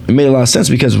it made a lot of sense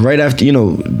because right after, in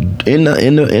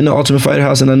the Ultimate Fighter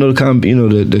House, and I know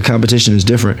the competition is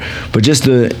different, but just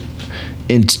the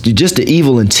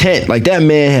evil intent, like that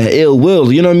man had ill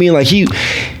will. You know what I mean? Like he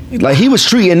was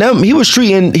treating them. He was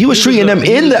treating them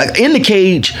in the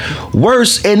cage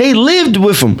worse, and they lived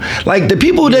with him. Like the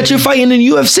people that you're fighting in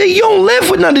UFC, you don't live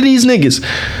with none of these niggas.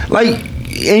 Like,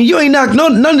 and you ain't knocked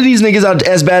none of these niggas out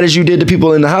as bad as you did the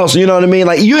people in the house. You know what I mean?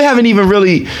 Like you haven't even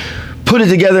really put it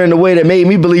together in a way that made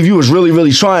me believe you was really,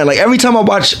 really trying. Like every time I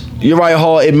watch Uriah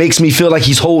Hall, it makes me feel like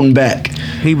he's holding back.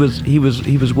 He was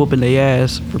whooping their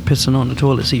ass for pissing on the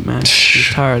toilet seat, man.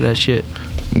 He's tired of that shit.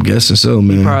 I'm guessing so,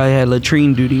 man. He probably had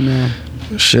latrine duty, man.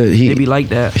 Shit, they be like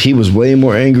that. He was way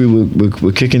more angry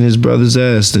with kicking his brother's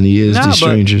ass than he is these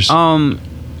strangers.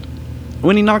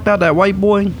 When he knocked out that white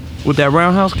boy with that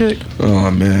roundhouse kick.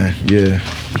 Oh man, yeah.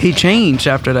 He changed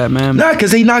after that, man. Nah,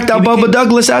 cause he knocked out Bubba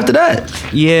Douglas after that.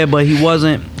 Yeah, but he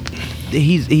wasn't.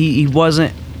 He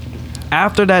wasn't.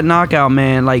 After that knockout,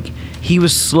 man, like he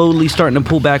was slowly starting to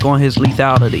pull back on his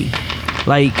lethality.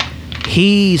 Like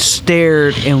he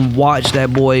stared and watched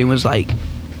that boy and was like,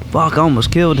 fuck, I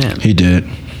almost killed him. He did.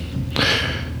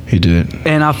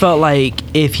 And I felt like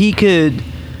if he could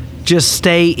just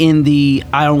stay in the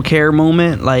I don't care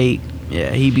moment, like,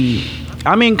 yeah, he'd be...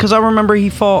 I mean, because I remember he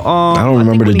fought... I don't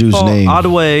remember the dude's name.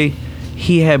 Ottaway,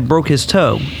 he had broke his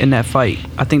toe in that fight.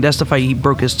 I think that's the fight he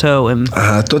broke his toe. And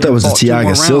I thought that was the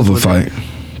Thiago Silva fight.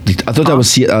 I thought that was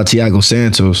Thiago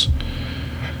Santos.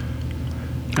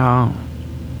 Oh.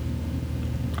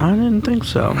 I didn't think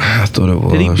so. I thought it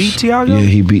was. Did he beat Thiago? Yeah,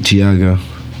 he beat Thiago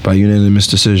by unanimous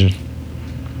decision.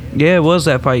 Yeah, it was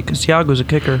that fight because Thiago's a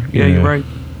kicker. Yeah, you're right.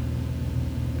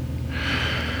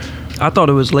 I thought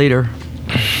it was later.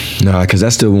 Nah, because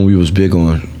that's still when we was big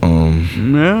on.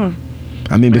 Yeah.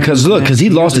 I mean, because look, because he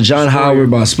lost to John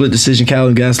Howard by split decision,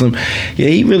 Callum Gaslam. Yeah,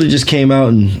 he really just came out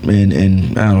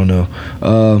and I don't know.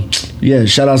 Yeah,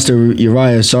 shout outs to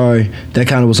Uriah. Sorry, that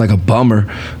kind of was like a bummer.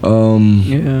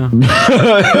 Yeah.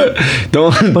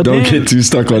 don't get too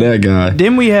stuck on that guy.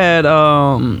 Then we had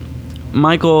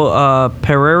Michael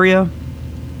Pereira.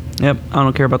 Yep, I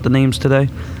don't care about the names today.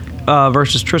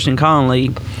 Versus Tristan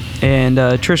Connolly,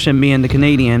 and Tristan being the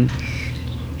Canadian,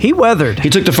 he weathered. He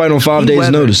took the fight on 5 days'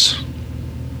 notice.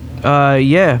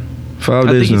 Yeah. 5 days.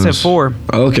 I think he said 4.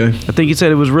 Oh, okay. I think he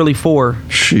said it was really 4.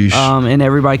 Sheesh. And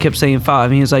everybody kept saying 5.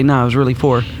 And he was like, nah, it was really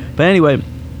 4. But anyway,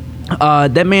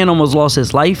 that man almost lost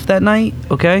his life that night.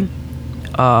 Okay.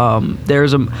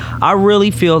 I really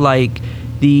feel like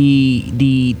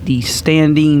the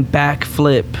standing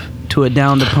backflip to a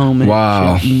downed opponent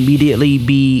should immediately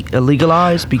be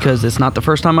illegalized because it's not the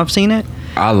first time I've seen it.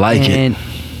 I like it. And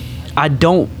I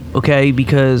don't, okay,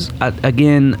 because I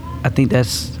think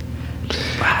that's...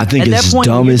 I think it's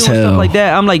dumb as hell. Stuff like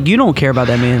that, I'm like, you don't care about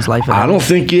that man's life at all. I don't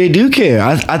think they do care.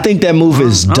 I think that move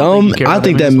is dumb. I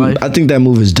think that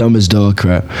move is dumb as dog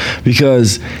crap.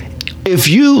 Because if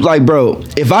you like, bro,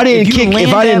 if I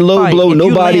didn't low blow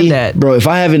nobody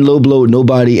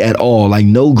at all, like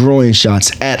no groin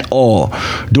shots at all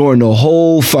during the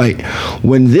whole fight,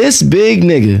 when this big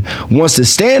nigga wants to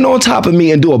stand on top of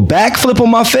me and do a backflip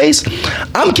on my face,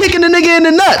 I'm kicking the nigga in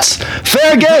the nuts.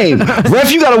 Fair game.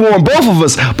 Ref, you gotta warn both of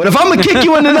us. But if I'm gonna kick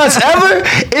you in the nuts ever,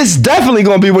 it's definitely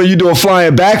gonna be when you do a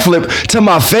flying backflip to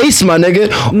my face, my nigga.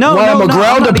 I'm a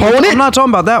ground opponent. I'm not talking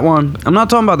about that one.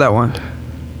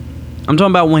 I'm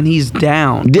talking about when he's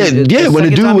down. Yeah, when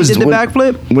the dude was did the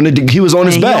backflip. When he was on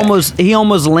his back. He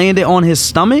almost landed on his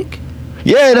stomach.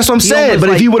 Yeah, that's what I'm saying. But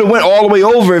if he would have went all the way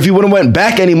over, if he would have went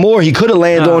back anymore, he could have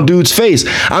landed on dude's face.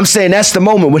 I'm saying that's the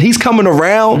moment when he's coming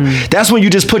around. That's when you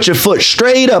just put your foot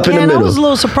straight up in the middle. I was a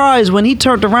little surprised when he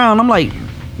turned around. I'm like,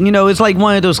 it's like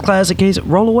one of those classic cases.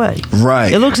 Roll away.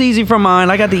 Right. It looks easy from mine.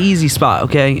 I got the easy spot.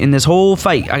 Okay, in this whole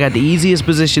fight, I got the easiest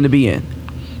position to be in.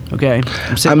 Okay,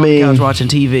 I'm sitting on the couch watching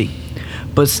TV.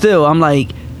 But still, I'm like,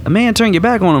 a man, turn your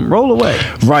back on him, roll away.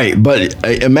 Right, but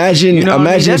imagine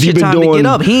if you've been doing. To get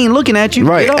up. He ain't looking at you.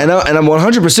 Right, and I'm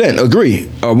 100% agree.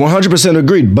 100%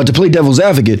 agreed. But to play devil's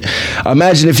advocate,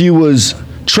 imagine if you was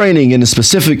training in a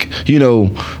specific,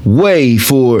 way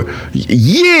for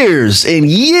years and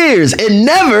years, and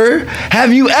never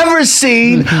have you ever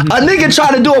seen a nigga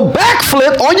try to do a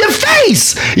backflip on your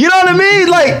face. You know what I mean?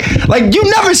 Like you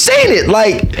never seen it.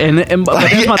 But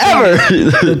that's my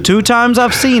thing. The 2 times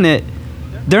I've seen it,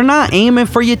 they're not aiming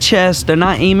for your chest. They're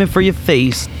not aiming for your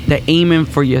face. They're aiming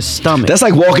for your stomach. That's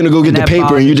like walking to go get the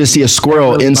paper and you just see a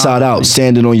squirrel inside out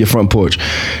standing on your front porch,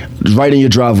 right in your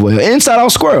driveway. Inside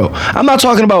out squirrel. I'm not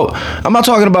talking about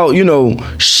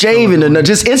shaving and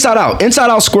just inside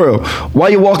out squirrel. While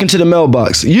you're walking to the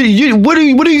mailbox, what are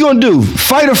you gonna do?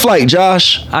 Fight or flight,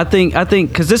 Josh? I think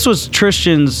because this was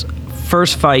Tristan's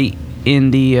first fight in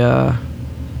the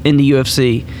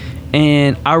UFC,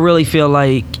 and I really feel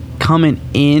like coming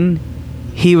in,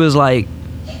 he was like,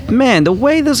 man, the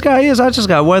way this guy is, I just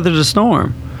got weather the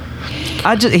storm.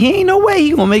 He ain't no way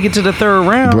he gonna make it to the 3rd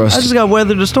round. I just got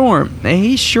weather the storm, and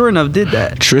he sure enough did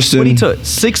that. Tristan, what he took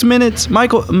 6 minutes.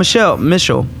 Michelle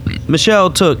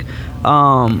took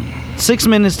 6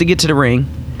 minutes to get to the ring.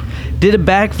 Did a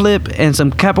backflip and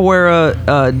some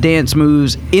capoeira dance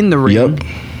moves in the ring. Yep.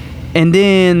 And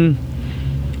then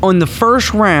on the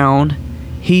first round,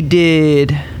 he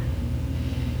did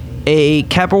a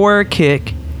capoeira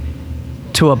kick,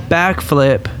 to a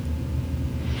backflip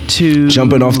to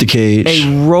jumping off the cage.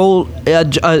 A roll.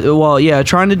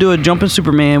 Trying to do a jumping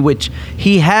Superman, which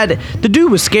he had. The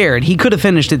dude was scared. He could have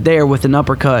finished it there with an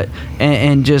uppercut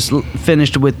and just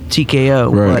finished with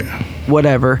TKO. Right. But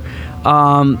whatever.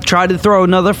 Tried to throw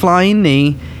another flying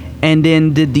knee, and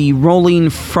then did the rolling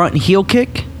front heel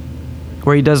kick,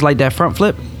 where he does like that front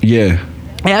flip. Yeah.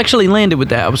 He actually landed with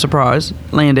that. I was surprised.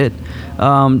 Landed.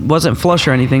 Wasn't flush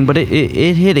or anything, but it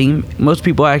hit him. Most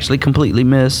people actually completely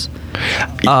miss.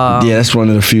 That's one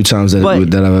of the few times that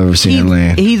I've ever seen him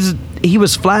land. He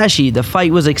was flashy. The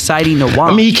fight was exciting to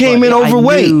watch. I mean, he came in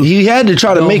overweight. He had to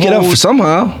try to make it up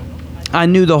somehow. I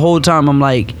knew the whole time. I'm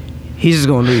like, he's just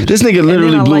gonna lose. This nigga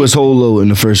literally blew his whole load in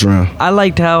the first round. I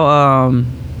liked how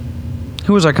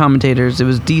who was our commentators? It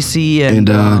was DC and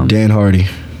Dan Hardy.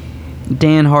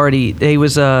 Dan Hardy. He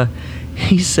was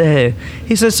he said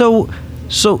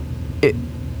so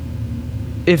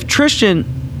if Tristan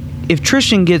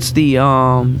gets the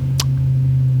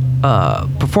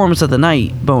performance of the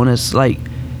night bonus, like,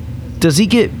 does he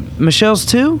get Michelle's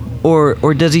too, or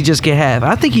does he just get half?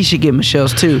 I think he should get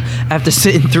Michelle's too after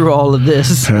sitting through all of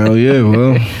this. Hell yeah,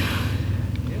 well,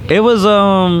 it was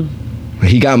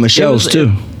he got Michelle's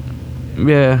too.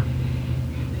 Yeah.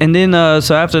 And then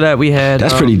so after that we had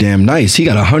that's pretty damn nice. He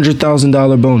got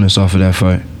 $100,000 bonus off of that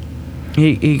fight.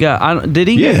 He got did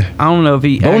he? Yeah. I don't know if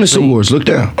he bonus awards. Look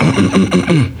down.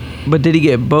 But did he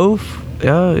get both?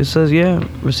 Yeah, it says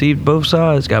received both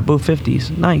sides, got both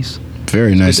 50s. Nice.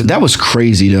 Very nice. That was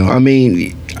crazy though. I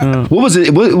mean, what was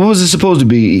it? What was it supposed to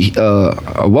be?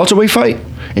 A welterweight fight,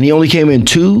 and he only came in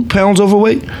 2 pounds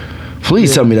overweight.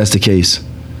 Please tell me that's the case.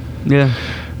 Yeah.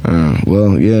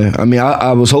 Well, yeah. I mean,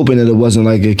 I was hoping that it wasn't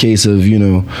like a case of,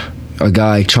 a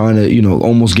guy trying to,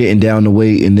 almost getting down the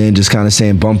weight and then just kind of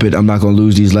saying, bump it. I'm not going to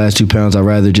lose these last 2 pounds. I'd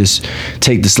rather just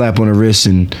take the slap on the wrist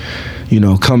and,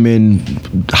 come in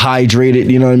hydrated,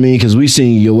 you know what I mean? Because we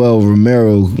seen Yoel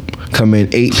Romero come in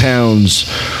 8 pounds.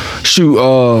 Shoot,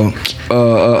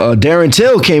 Darren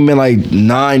Till came in like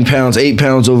 9 pounds, 8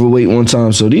 pounds overweight one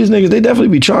time. So these niggas, they definitely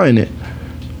be trying it.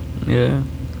 Yeah.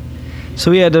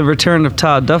 So we had the return of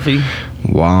Todd Duffy.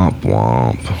 Womp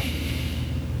womp.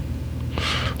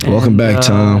 Welcome back,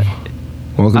 Tom.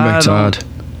 Welcome back, Todd.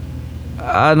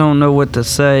 I don't know what to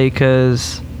say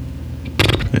because,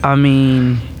 I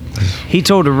mean, he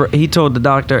told the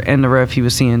doctor and the ref he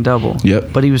was seeing double.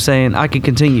 Yep. But he was saying I could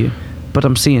continue, but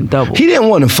I'm seeing double. He didn't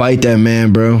want to fight that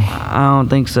man, bro. I don't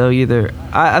think so either.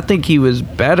 I think he was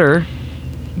better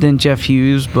than Jeff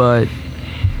Hughes, but.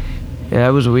 Yeah,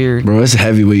 it was weird. Bro, it's a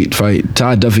heavyweight fight.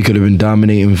 Todd Duffy could have been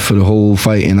dominating for the whole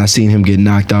fight, and I seen him get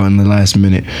knocked out in the last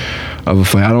minute of a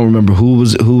fight. I don't remember who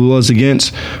was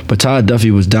against, but Todd Duffy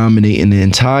was dominating the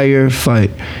entire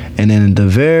fight. And then at the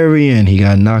very end, he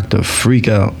got knocked the freak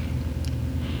out.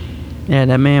 Yeah,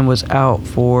 that man was out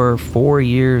for 4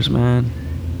 years, man.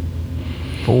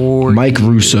 Mike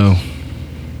Russo.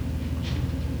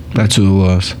 That's who it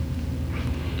was.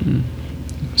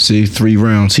 See, 3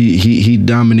 rounds. He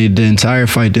dominated the entire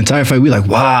fight. The entire fight, we like,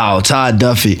 wow, Todd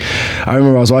Duffy. I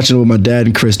remember I was watching it with my dad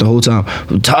and Chris the whole time.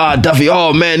 Todd Duffy,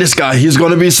 oh man, this guy, he's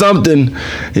gonna be something.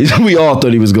 We all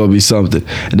thought he was gonna be something.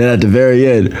 And then at the very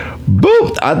end,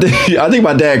 boop! I think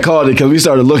my dad called it because we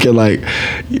started looking like,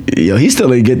 he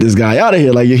still ain't get this guy out of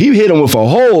here. Like, he hit him with a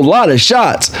whole lot of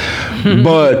shots,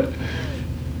 but.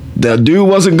 That dude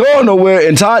wasn't going nowhere,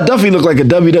 and Todd Duffy looked like a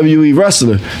WWE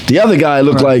wrestler. The other guy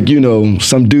looked like,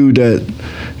 some dude that,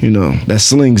 that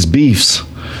slings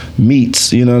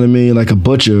meats, you know what I mean? Like a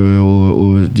butcher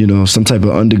or some type of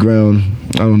underground,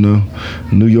 I don't know,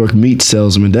 New York meat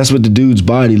salesman. That's what the dude's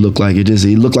body looked like.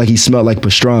 He looked like he smelled like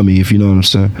pastrami, if you know what I'm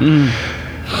saying.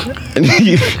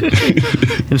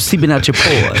 It was seeping out your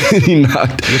pores. He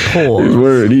knocked your pores.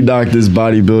 Word, he knocked this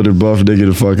bodybuilder buff nigga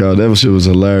the fuck out. That shit was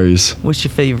hilarious. What's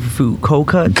your favorite food? Cold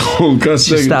cuts? Cold cuts.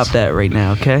 Just stop that right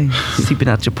now, okay? Seeping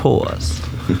out your pores.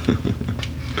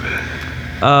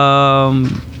 I'm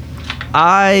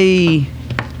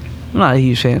not a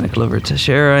huge fan of Glover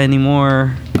Teixeira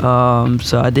anymore,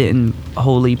 so I didn't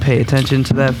wholly pay attention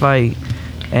to that fight.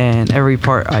 And every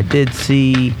part I did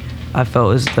see, I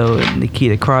felt as though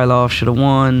Nikita Krylov should have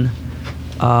won.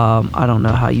 I don't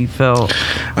know how you felt.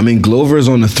 I mean, Glover is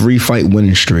on a 3-fight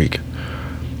winning streak.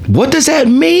 What does that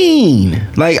mean?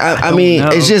 Like, I mean,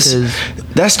 it's just,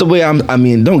 that's the way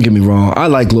don't get me wrong. I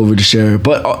like Glover Teixeira,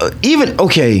 but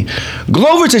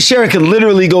Glover Teixeira can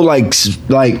literally go like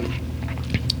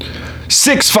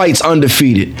 6 fights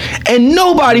undefeated. And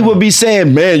nobody would be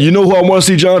saying, man, you know who I want to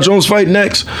see John Jones fight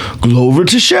next? Glover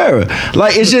Teixeira.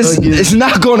 Like, it's just, it's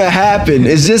not going to happen.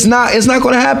 It's not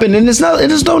going to happen. And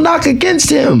there's no knock against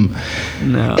him.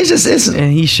 No.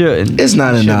 And he shouldn't. It's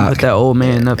not a knock. Put that old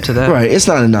man up to that. Right. It's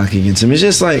not a knock against him. It's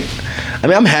just like, I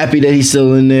mean, I'm happy that he's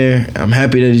still in there. I'm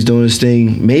happy that he's doing his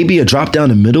thing. Maybe a drop down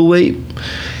to middleweight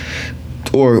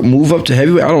or move up to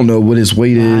heavyweight. I don't know what his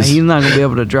weight is. He's not going to be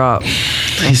able to drop.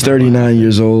 He's 39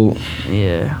 years old.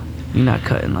 Yeah. You're not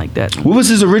cutting like that. What was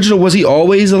his original? Was he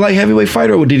always a light heavyweight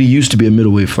fighter, or did he used to be a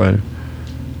middleweight fighter?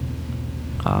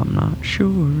 I'm not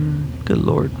sure. Good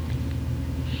Lord.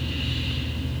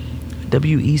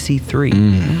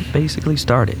 WEC3 basically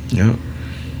started. Yeah.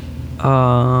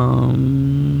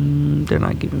 They're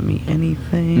not giving me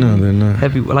anything. No, they're not.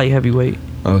 Heavyweight.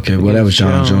 Okay, well that was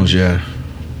John Jones, yeah.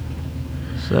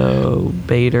 So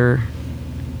Bader.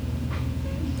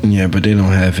 Yeah, but they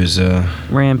don't have his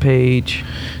Rampage.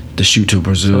 The shoot to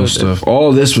Brazil stuff.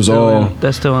 All this was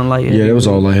that's still in light heavyweight. Yeah, that was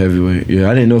all light heavyweight. Yeah,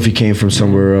 I didn't know if he came from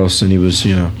somewhere else, and he was,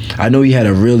 I know he had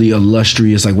a really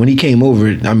illustrious, like when he came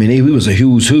over, I mean, he was a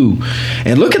who's who.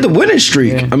 And look at the winning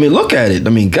streak. Yeah. I mean, look at it.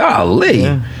 I mean, golly.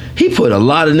 Yeah. He put a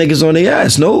lot of niggas on their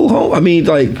ass. I mean,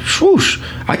 like, swoosh.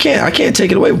 I can't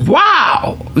take it away.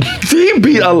 Wow. He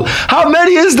beat how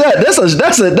many is that?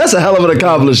 That's a hell of an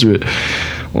accomplishment.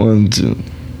 1, 2.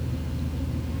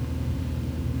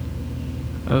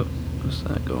 Oh, what's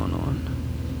that going on?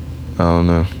 I don't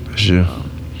know. That's you.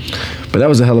 But that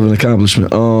was a hell of an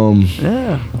accomplishment.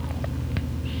 Yeah.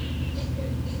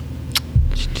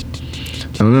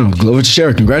 I don't know. Glover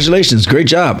Teixeira, congratulations. Great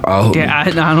job. I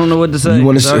don't know what to say.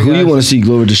 Who do you want to see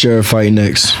Glover Teixeira fight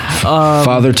next?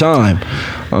 Father Time.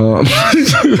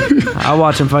 I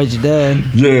watch him fight your dad.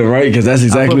 Yeah, right, because that's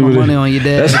exactly what money on your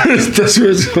dad. That's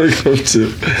where it's going to come to.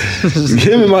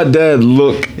 Him and my dad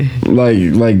look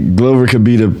like Glover could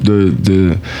be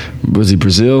the was he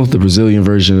Brazil? The Brazilian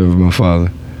version of my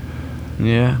father.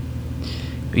 Yeah.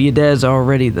 Your dad's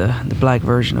already the black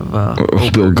version of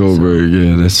Bill Goldberg.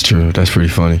 Yeah, that's true. That's pretty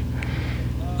funny.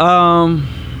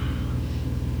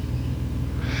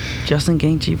 Justin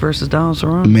Gaethje versus Donald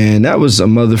Cerrone. Man, that was a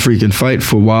mother freaking fight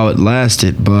for while it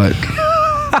lasted, but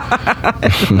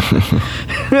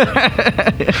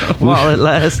while it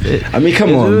lasted. I mean,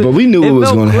 come on, but we knew it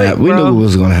was going to happen. We knew it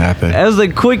was going to happen. That was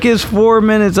the quickest 4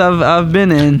 minutes I've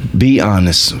been in. Be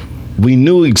honest. We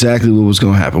knew exactly what was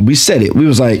going to happen. We said it. We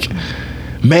was like,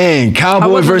 man,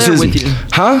 Cowboy versus...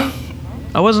 Huh?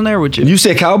 I wasn't there with you. You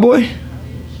said Cowboy?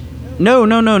 No.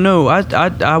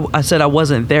 I said I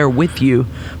wasn't there with you,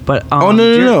 but Jared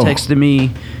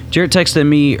texted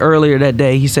me earlier that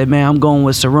day. He said, man, I'm going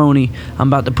with Cerrone. I'm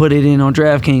about to put it in on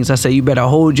DraftKings. I said, you better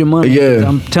hold your money. Yeah.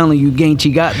 I'm telling you,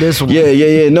 Gaethje got this one.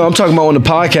 Yeah. No, I'm talking about on the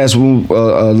podcast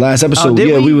last episode.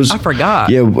 I forgot.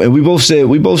 Yeah, and we both said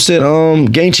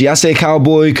Gaethje. I said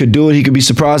Cowboy could do it. He could be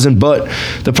surprising, but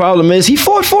the problem is he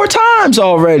fought 4 times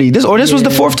already. This was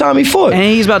the 4th time he fought. And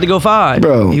he's about to go 5.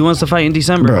 Bro. He wants to fight in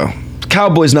December. Bro.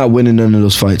 Cowboy's not winning none of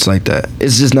those fights like that.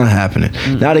 It's just not happening.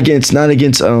 Not against guys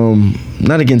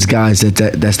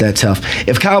that's that tough.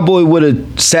 If Cowboy would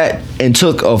have sat and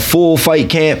took a full fight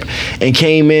camp and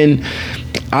came in,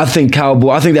 I think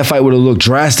that fight would have looked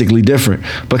drastically different.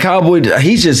 But Cowboy,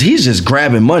 he's just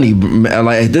grabbing money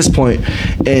like at this point.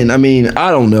 And I mean,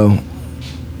 I don't know.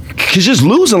 Cause just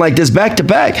losing like this back to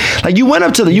back, like you went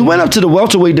up to the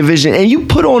welterweight division and you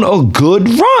put on a good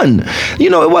run.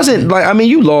 It wasn't like, I mean,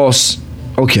 you lost.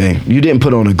 Okay, you didn't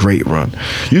put on a great run.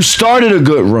 You started a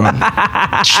good run.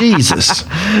 Jesus,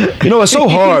 it's so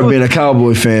hard being a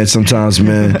Cowboy fan sometimes,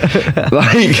 man.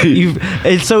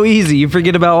 It's so easy. You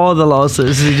forget about all the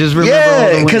losses. You just remember.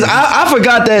 Yeah, because I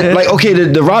forgot that. Like, okay,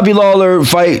 the Robbie Lawler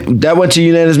fight that went to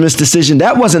unanimous decision.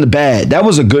 That wasn't bad. That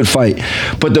was a good fight.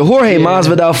 But the Jorge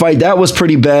Masvidal fight, that was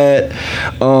pretty bad.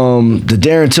 The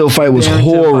Darren Till fight was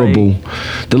horrible.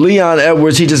 The Leon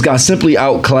Edwards, he just got simply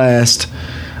outclassed.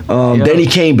 Then he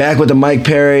came back with the Mike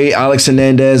Perry, Alex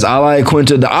Hernandez, Ali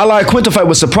Quinta. The Ali Quinta fight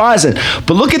was surprising,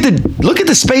 but look at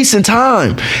the space and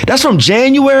time. That's from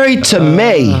January to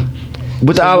May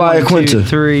with the Ali Quinta.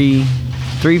 3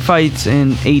 fights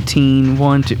in 18.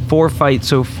 4 fights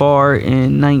so far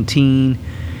in 19.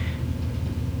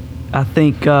 I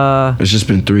think it's just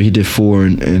been 3. He did 4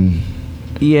 and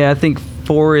yeah, I think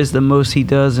 4 is the most he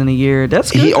does in a year.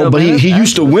 That's good. He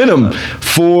used to win them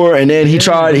 4, and then he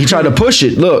tried to push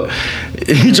it. Look,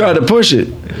 he tried to push it.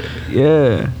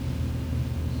 Yeah.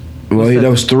 Well, that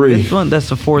was 3. That's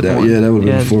the 4th one. Yeah, that would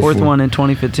have been the 4th one in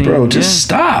 2015. Bro, just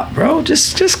stop, bro.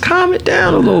 Just calm it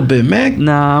down a little bit, man.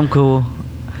 Nah, I'm cool.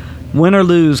 Win or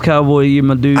lose, Cowboy, you're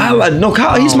my dude.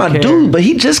 He's my dude, but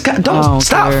he just don't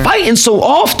stop fighting so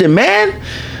often, man.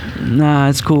 Nah,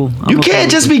 it's cool. You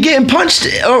can't just be getting punched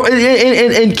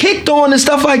and kicked on and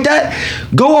stuff like that.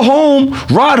 Go home,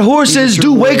 ride horses,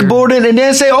 do wakeboarding, and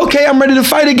then say, okay, I'm ready to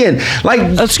fight again.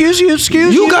 Like, excuse you.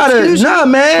 You gotta,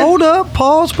 man. Hold up,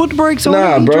 pause, put the brakes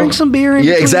on. Bro. Drink some beer.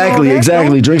 Yeah,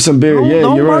 exactly. Drink some beer. You're right.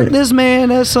 Don't mark this man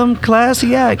as some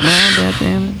classy act, man. God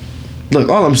damn it. Look,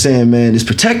 all I'm saying, man, is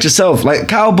protect yourself. Like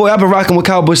Cowboy, I've been rocking with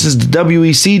Cowboy since the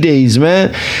WEC days,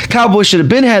 man. Cowboy should have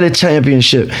been had a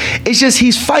championship. It's just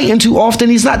he's fighting too often.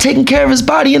 He's not taking care of his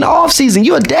body in the off season.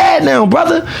 You're a dad now,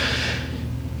 brother.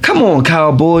 Come on,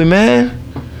 Cowboy, man.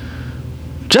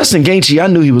 Justin Gaethje, I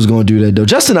knew he was going to do that, though.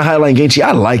 Justin the Highline Gaethje,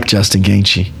 I like Justin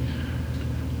Gaethje.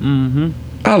 Mm-hmm.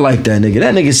 I like that nigga.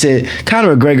 That nigga said,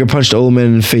 Conor McGregor punched the old man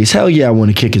in the face. Hell yeah, I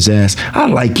want to kick his ass. I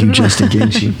like you, Justin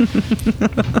Gaethje.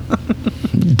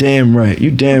 Damn right. You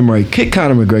damn right. Kick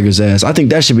Conor McGregor's ass. I think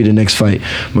that should be the next fight.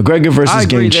 McGregor versus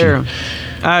Gaethje.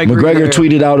 I agree McGregor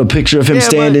tweeted out a picture of him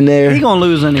standing there. He gonna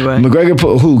lose anyway. McGregor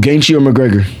put who? Gaethje or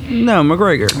McGregor? No,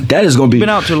 McGregor. That is gonna be. Been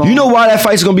out too long. You know why that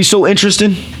fight's gonna be so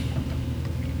interesting?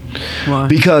 Why?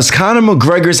 Because Conor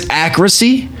McGregor's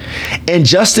accuracy and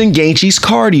Justin Gaethje's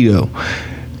cardio.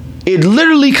 It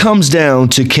literally comes down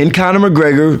to, can Conor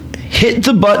McGregor hit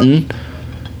the button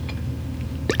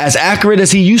as accurate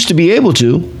as he used to be able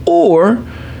to, or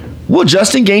will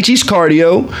Justin Gaethje's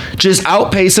cardio just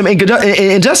outpace him? And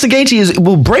Justin Gaethje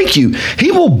will break you.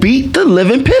 He will beat the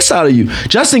living piss out of you.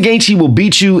 Justin Gaethje will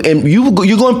beat you, and you're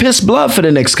going to piss blood for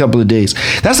the next couple of days.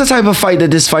 That's the type of fight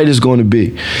that this fight is going to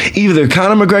be. Either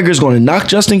Conor McGregor is going to knock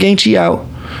Justin Gaethje out,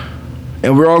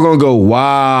 and we're all going to go,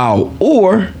 wow,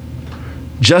 or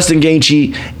Justin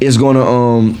Gaethje is going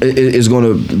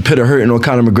to put a hurting on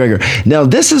Conor McGregor. Now,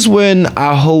 this is when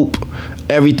I hope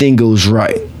everything goes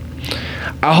right.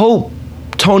 I hope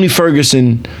Tony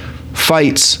Ferguson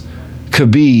fights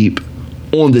Khabib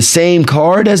on the same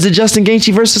card as the Justin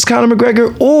Gaethje versus Conor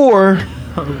McGregor, or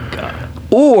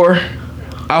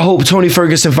I hope Tony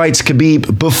Ferguson fights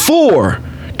Khabib before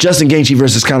Justin Gaethje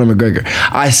versus Conor McGregor.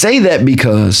 I say that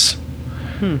because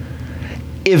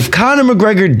if Conor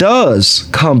McGregor does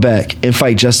come back and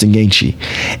fight Justin Gaethje,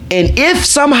 and if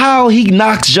somehow he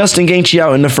knocks Justin Gaethje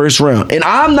out in the first round, and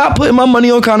I'm not putting my money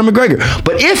on Conor McGregor,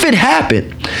 but if it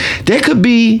happened, there could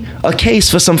be a case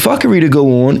for some fuckery to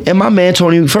go on, and my man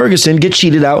Tony Ferguson get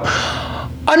cheated out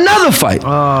another fight.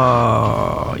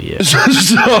 Oh, yeah.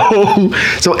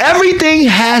 So everything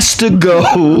has to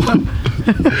go.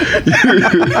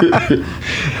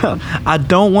 I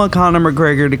don't want Conor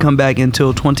McGregor to come back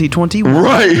until 2021.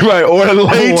 Right. Or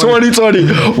late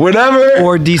 2020. Whenever.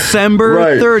 Or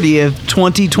December 30th,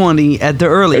 2020 at the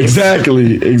earliest.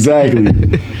 Exactly.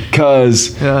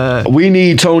 Because we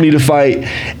need Tony to fight.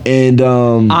 And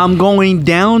I'm going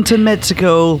down to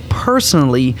Mexico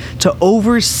personally to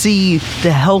oversee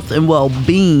the health and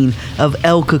well-being of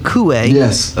El Cucuy.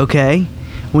 Yes. Okay?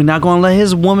 We're not going to let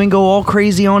his woman go all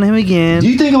crazy on him again. Do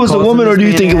you think it was the woman, or do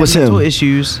you think it was him? Mental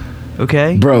issues.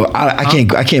 Okay? Bro, I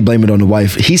can't blame it on the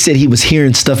wife. He said he was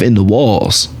hearing stuff in the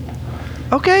walls.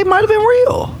 Okay, it might have been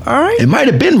real. All right. It might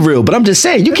have been real, but I'm just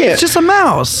saying, you can't. It's just a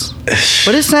mouse.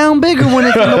 But it sound bigger when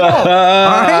it's in the wall. All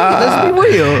right, let's be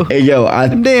real. Hey, yo,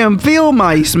 damn field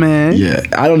mice, man. Yeah,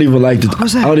 I don't even like to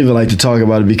talk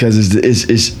about it because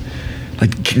it's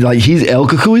like he's El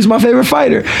Cucuy's my favorite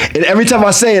fighter, and every time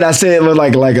I say it with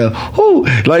like a whoo,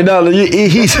 like no,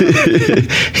 he's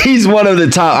he's one of the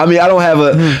top. I mean, I don't have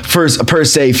a per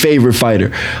se favorite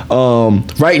fighter.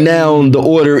 Right now the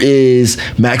order is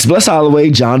Max Bless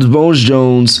Holloway, John Bones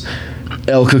Jones,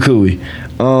 El Cucuy.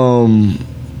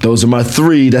 Those are my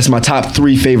three. That's my top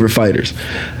three favorite fighters.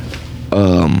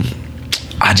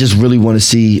 I just really want to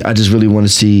see El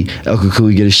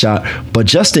Cucuy get a shot. But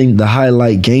Justin, the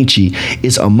highlight Gaethje,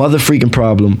 is a mother freaking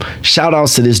problem. Shout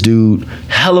outs to this dude.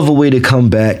 Hell of a way to come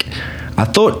back. I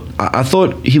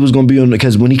thought he was going to be on,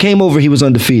 because when he came over, he was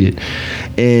undefeated.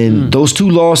 And those two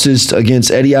losses against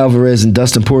Eddie Alvarez and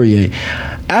Dustin Poirier,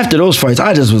 after those fights,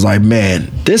 I just was like, man,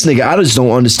 this nigga, I just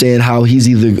don't understand how he's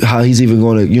even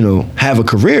going to, have a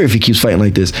career if he keeps fighting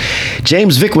like this.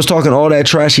 James Vick was talking all that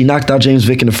trash. He knocked out James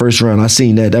Vick in the first round. I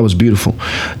seen that. That was beautiful.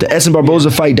 The Edson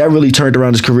Barboza fight, that really turned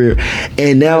around his career.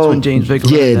 And now, that's when James Vick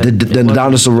the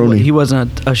Donald Cerrone. He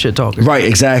wasn't a shit talker. Right,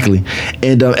 exactly.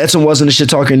 And Edson wasn't a shit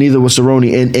talker, neither was Cerrone.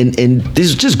 And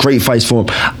these are just great fights for him.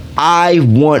 I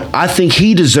think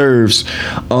he deserves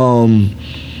Conor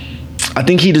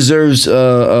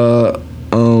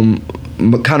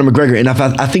McGregor. And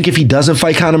I think if he doesn't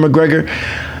fight Conor McGregor,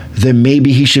 then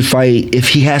maybe he should fight, if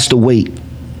he has to wait,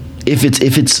 if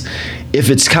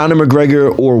it's Conor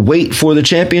McGregor or wait for the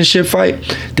championship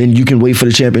fight, then you can wait for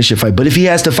the championship fight. But if he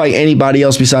has to fight anybody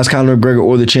else besides Conor McGregor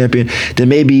or the champion, then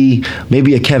maybe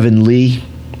a Kevin Lee.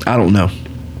 I don't know.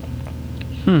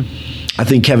 I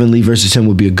think Kevin Lee versus him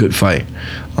would be a good fight.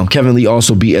 Kevin Lee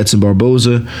also beat Edson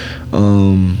Barboza.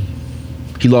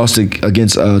 He lost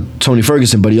against Tony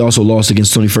Ferguson, but he also lost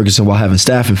against Tony Ferguson while having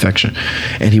staph infection.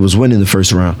 And he was winning the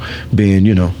first round, being,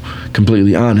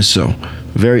 completely honest. So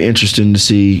very interesting to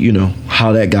see,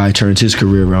 how that guy turns his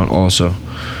career around also.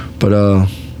 But,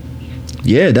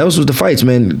 yeah, that was with the fights,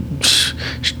 man.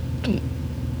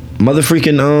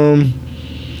 Motherfreaking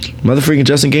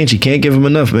Justin Gaethje, can't give him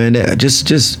enough, man. Just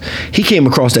he came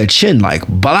across that chin like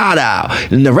blah,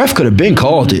 and the ref could have been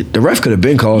called it.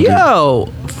 Yo,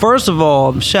 first of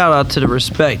all, shout out to the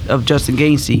respect of Justin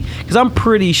Gaethje, because I'm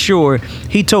pretty sure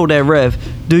he told that ref,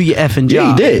 "Do your effing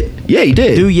job." Yeah, he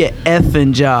did. Do your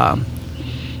effing job.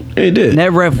 Yeah, he did.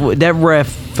 And that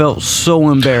ref felt so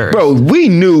embarrassed. Bro, we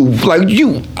knew,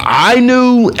 I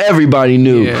knew, everybody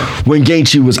knew when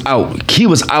Gaethje was out. He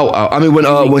was out. I mean, when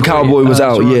Cowboy was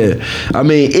out, right. Yeah. I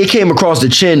mean, it came across the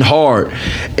chin hard,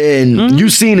 and you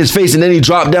seen his face, and then he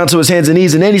dropped down to his hands and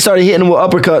knees, and then he started hitting him with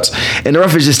uppercuts, and the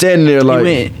ref is just standing there like...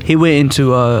 He went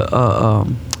into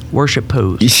worship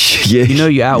pose. Yeah, you know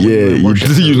you out. When you worship.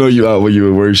 You know you out when you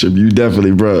in worship. You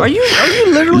definitely, bro. Are you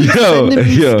literally sending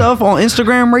me stuff on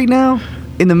Instagram right now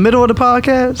in the middle of the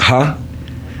podcast? Huh?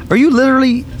 Are you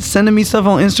literally sending me stuff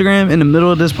on Instagram in the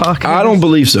middle of this podcast? I don't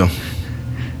believe so.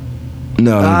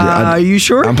 No. Are you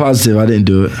sure? I'm positive I didn't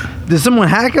do it. Did someone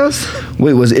hack us?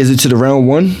 Wait, is it to the round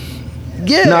one?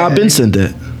 Yeah. Nah, I've been sent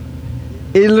that.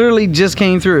 It literally just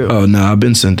came through. Oh, nah, I've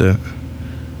been sent that.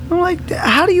 I'm like,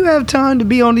 how do you have time to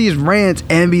be on these rants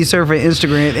and be surfing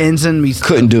Instagram and send me stuff?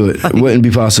 Couldn't do it. It wouldn't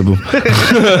be possible.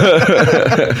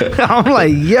 I'm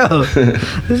like, yo,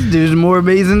 this dude's more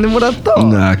amazing than what I thought.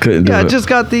 Nah, I couldn't do it. I just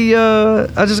got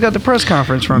the press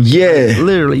conference from you. Yeah.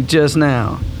 Literally just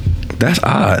now. That's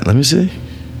odd. Let me see.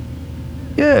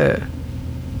 Yeah.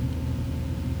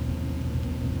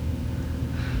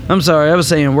 I'm sorry, I was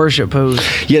saying worship pose.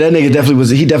 Yeah, that nigga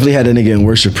he definitely had that nigga in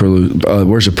worship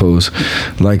pose.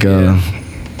 Like, yeah,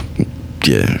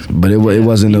 but it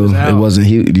wasn't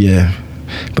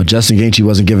But Justin Gaethje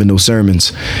wasn't giving no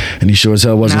sermons, and he sure as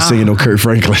hell wasn't singing no Kurt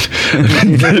Franklin.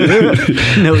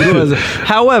 No, he wasn't.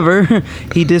 However,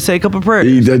 he did say a couple prayers.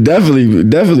 He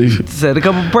definitely said a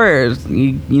couple prayers.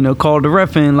 He, called the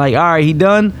ref in like, all right, he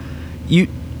done. You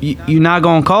not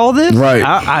gonna call this? Right.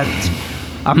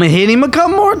 I'm gonna hit him a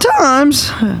couple more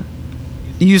times.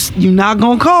 You not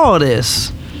gonna call this?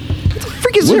 What the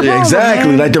freak is your problem, exactly,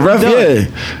 man? like the ref.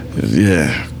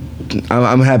 Yeah.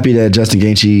 I'm happy that Justin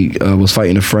Gaethje was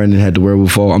fighting a friend and had the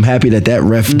wherewithal. I'm happy that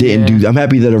ref didn't do. I'm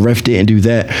happy that a ref didn't do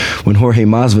that when Jorge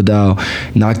Masvidal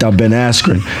knocked out Ben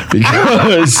Askren,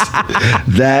 because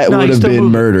that would have been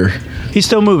murder. He's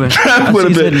still moving. That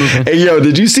would have been. Hey, yo,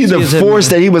 did you see the force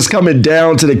that he was coming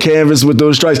down to the canvas with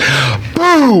those strikes?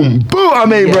 Boom, boom. I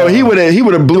mean, bro, he would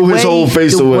have blew his whole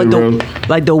face away, bro.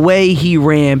 Like the way he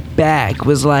ran back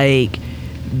was like,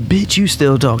 bitch, you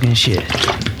still talking shit.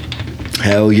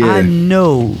 Hell yeah. I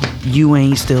know you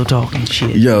ain't still talking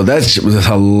shit. Yo, that shit was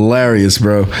hilarious,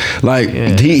 bro. Like,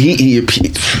 he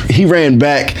ran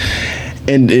back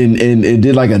and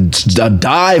did like a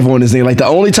dive on this thing. Like, the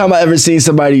only time I ever seen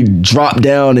somebody drop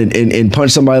down and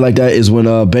punch somebody like that is when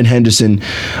Ben Henderson,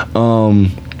 Dan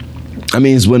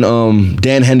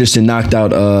Henderson knocked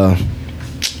out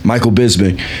Michael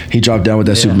Bisping. He dropped down with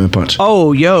that Superman punch.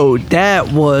 Oh, yo,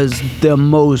 that was the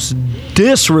most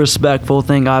disrespectful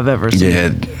thing I've ever seen.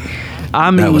 Yeah.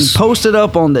 I mean, posted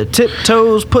up on the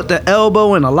tiptoes, put the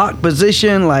elbow in a lock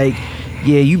position, like,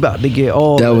 yeah, you about to get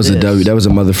all that was this. That was a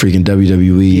motherfucking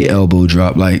WWE elbow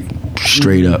drop, like,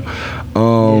 straight up.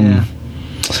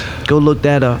 Go look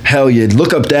that up. Hell yeah.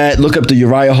 Look up the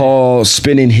Uriah Hall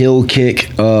spinning heel kick.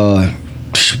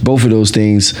 Both of those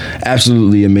things,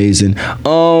 absolutely amazing.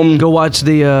 Go watch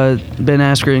the Ben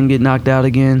Askren get knocked out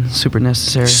again. Super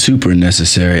necessary. Super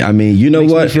necessary. I mean, you know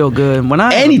Makes what? Me feel good.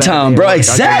 Anytime, bro.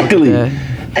 Exactly.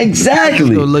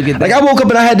 Exactly. Go look at that. Like, I woke up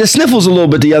and I had the sniffles a little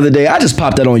bit the other day. I just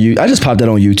popped that on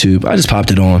YouTube. I just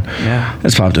popped it on. Yeah. I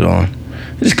just popped it on.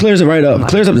 It just clears it right up.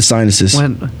 Clears up the sinuses.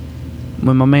 When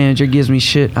my manager gives me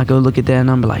shit, I go look at that and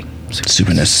I'm like,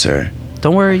 super necessary.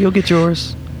 Don't worry, you'll get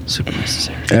yours. Super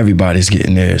necessary. Everybody's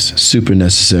getting theirs. Super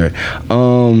necessary.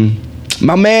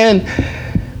 My man,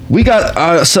 we got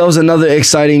ourselves another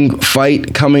exciting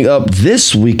fight coming up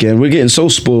this weekend. We're getting so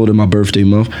spoiled in my birthday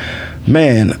month.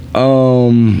 Man,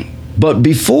 But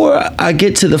before I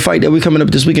get to the fight that we're coming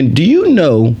up this weekend, do you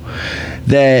know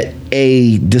that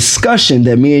a discussion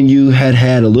that me and you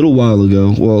had a little while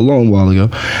ago, well, a long while ago,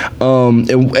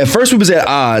 at first we was at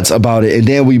odds about it, and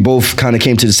then we both kind of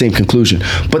came to the same conclusion.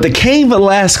 But the Cain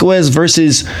Velasquez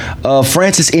versus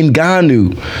Francis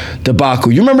Ngannou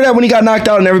debacle, you remember that when he got knocked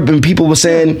out and people were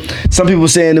saying, some people were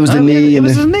saying it was the knee. It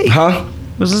was his knee. Huh?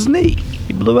 It was his knee.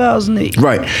 He blew out his knee.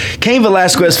 Right. Cain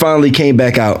Velasquez finally came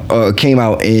out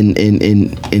and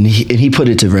he put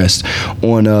it to rest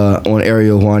on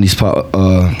Ariel Helwani's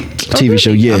TV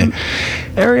show. Yeah.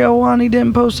 Ariel Helwani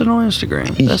didn't post it on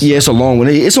Instagram. It's a long one.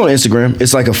 It's on Instagram.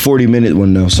 It's like a 40-minute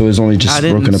one though, so it's only just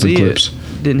broken up in clips.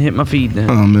 Didn't hit my feed then.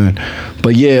 Oh man.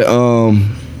 But yeah,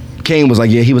 Cain was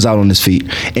like, yeah, he was out on his feet,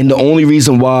 and the only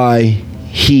reason why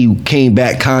he came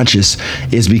back conscious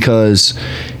is because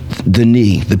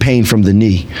the pain from the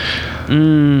knee.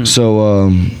 So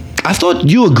I thought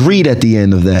you agreed at the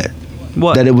end of that.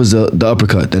 What? That it was the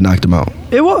uppercut that knocked him out.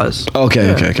 It was.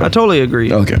 Okay. I totally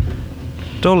agree. Okay.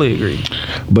 Totally agree.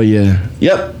 But yeah,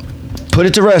 yep. Put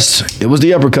it to rest. It was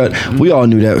the uppercut. We all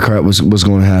knew that crap was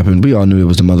going to happen. We all knew it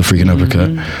was the motherfucking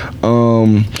uppercut.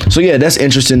 So yeah, that's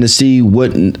interesting to see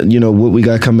what we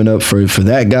got coming up for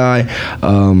that guy.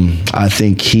 I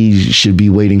think he should be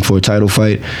waiting for a title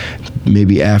fight,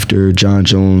 maybe after John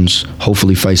Jones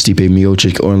hopefully fights Stipe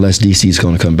Miocic, or unless DC is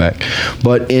going to come back.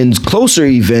 But in closer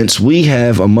events, we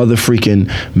have a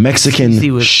motherfucking Mexican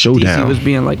showdown. DC was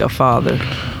being like a father.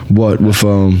 What with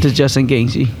to Justin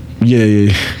Gaethje.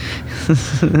 Yeah.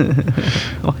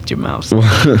 Watch your mouth.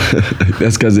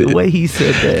 That's because the way he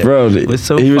said that, bro, was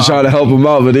so he was trying to help him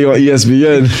out, but they on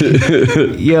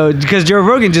ESPN. Yo, because Joe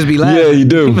Rogan just be laughing. Yeah, you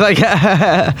do. Like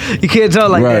you can't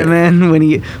talk like that, man. When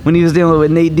he was dealing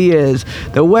with Nate Diaz,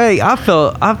 the way I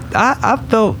felt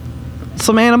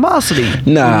some animosity.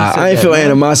 Nah, I ain't feel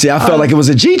animosity. I felt like it was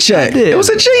a G check. It was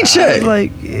a G check. I was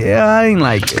like, yeah, I ain't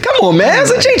like it. Come on, man,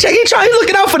 it's a G check. He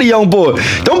looking out for the young boy.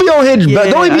 Don't be on here.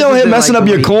 Don't be on here messing up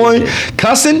your coin,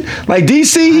 cussing like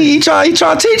DC. He try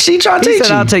to teach. He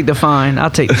said, I'll take the fine.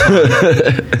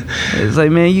 It's like,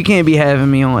 man, you can't be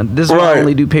having me on. This is why I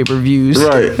only do pay-per-views.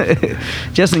 Right.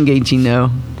 Justin Gaethje,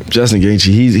 no. Justin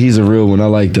Gaethje, he's a real one. I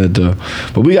like that though.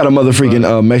 But we got a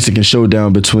motherfucking Mexican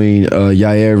showdown between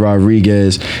Yair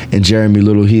Rodriguez and Jeremy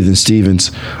Little Heathen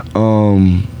Stevens.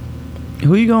 Who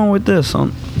you going with this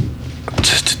on?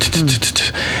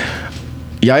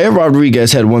 Yair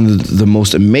Rodriguez had one of the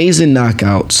most amazing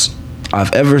knockouts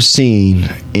I've ever seen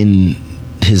in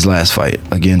his last fight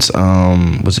against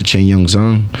was it Chen Young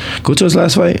Zhang? Go to his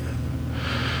last fight?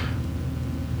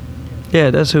 Yeah,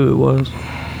 that's who it was.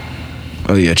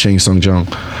 Oh yeah, Chang Sung Jung.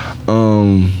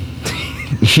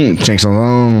 Chang Sung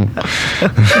Jung.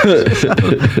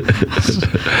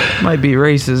 Might be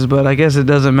racist, but I guess it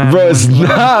doesn't matter. Bro, it's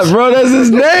not, bro. That's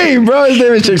his name, bro. His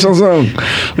name is Chang Sung Jung.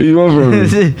 What you want from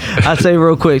me? I say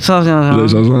real quick.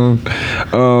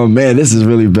 Man, this is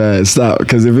really bad. Stop,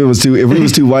 because if we was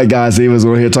two white guys, they was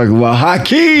on here talking about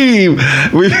Hakeem.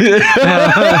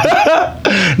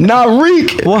 Narik.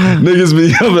 Niggas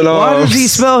be coming on. Why does he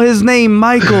spell his name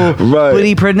Michael, but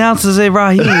he pronounces it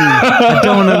Raheem? I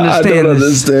don't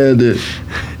understand it.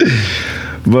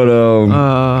 But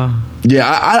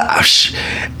yeah,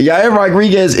 Yair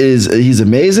Rodriguez he's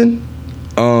amazing.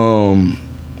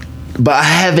 But I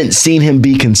haven't seen him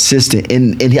be consistent,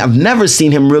 and I've never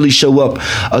seen him really show up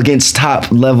against top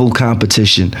level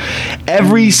competition.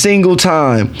 Every single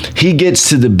time he gets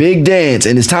to the big dance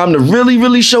and it's time to really,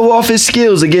 really show off his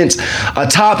skills against a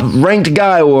top ranked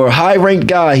guy or a high ranked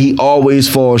guy, he always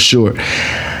falls short.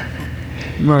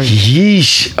 Right.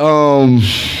 Yeesh.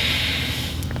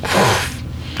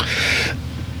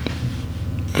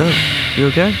 You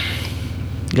okay?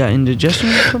 Got indigestion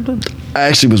or something? I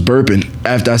actually was burping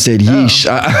after I said yeesh.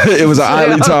 It was an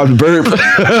oddly timed burp.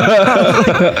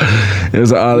 It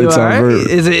was an oddly timed burp.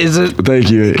 Is it? Thank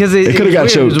you. Because it could have got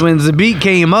choked. When the beat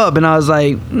came up and I was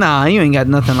like, nah, you ain't got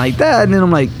nothing like that. And then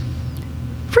I'm like,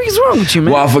 freak's wrong with you,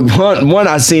 man? Well, for one,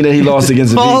 I seen that he lost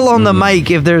against the beat. Fall on the mic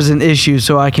if there's an issue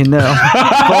so I can know.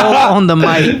 Fall on the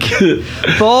mic.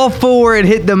 Fall forward,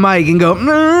 hit the mic, and go,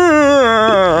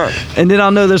 and then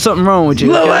I'll know there's something wrong with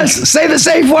you. Okay? Say the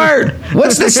safe word.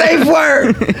 What's the safe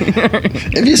word?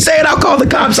 If you say it, I'll call the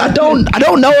cops. I don't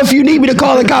know if you need me to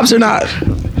call the cops or not.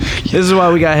 This is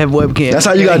why we gotta have webcams. That's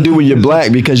how you gotta do when you're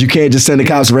black, because you can't just send the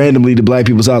cops randomly to black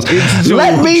people's house.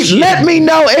 Let me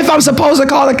know if I'm supposed to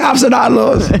call the cops or not,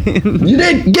 Lewis. You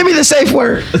didn't give me the safe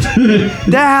word.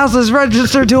 That house is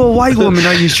registered to a white woman.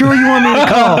 Are you sure you want me to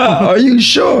call? Are you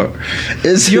sure?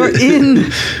 You're in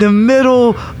the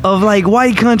middle of like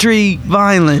white country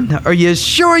Vineland. Are you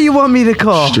sure you want me to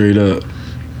call? Straight up.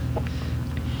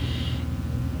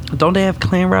 Don't they have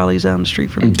Klan rallies down the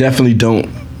street from you? Definitely don't,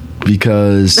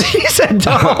 because he said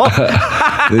don't.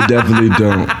 They definitely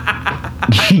don't.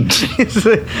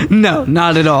 No,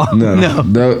 not at all. No.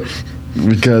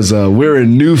 Because we're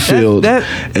in Newfield,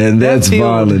 and that's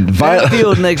violent. That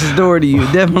field next door to you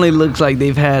definitely looks like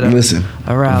they've had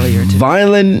a rally or two.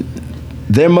 Violent.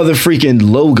 Their mother freaking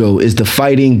logo is the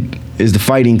fighting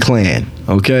Klan.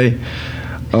 Okay.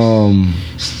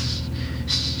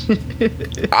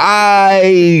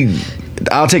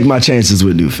 I'll take my chances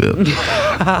with Newfield.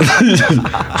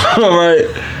 All right.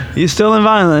 You're still in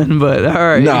Vineland, but all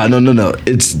right. No.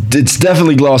 It's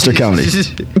definitely Gloucester County. It's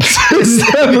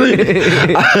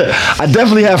definitely. I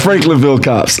definitely have Franklinville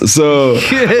cops, so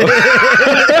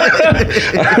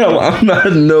I'm not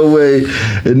in no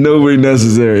way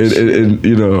necessary. And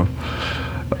you know,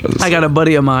 I got a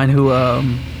buddy of mine who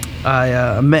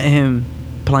I met him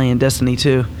playing Destiny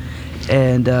 2.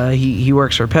 And he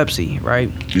works for Pepsi, right?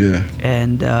 Yeah.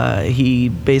 And he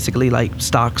basically like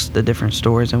stocks the different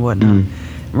stores and whatnot.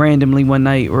 Randomly one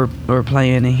night we're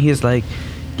playing, and he's like,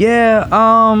 "Yeah,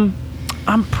 I'm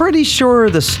pretty sure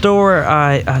the store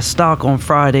I stock on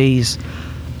Fridays,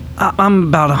 I'm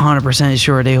about 100%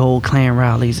 sure they hold Klan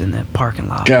rallies in the parking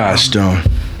lot." Gosh darn.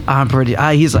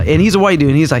 He's like, and he's a white dude,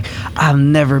 and he's like, "I've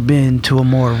never been to a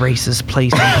more racist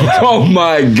place." Oh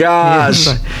my gosh.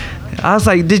 I was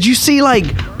like, did you see like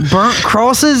burnt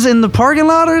crosses in the parking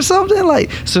lot or something?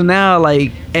 Like, so now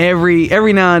like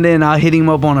every now and then I'll hit him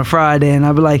up on a Friday and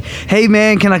I'll be like, "Hey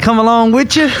man, can I come along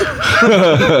with you?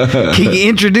 Can you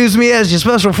introduce me as your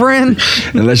special friend?"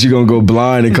 Unless you're gonna go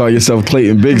blind and call yourself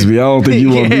Clayton Bigsby, I don't think you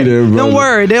won't be there, bro. Don't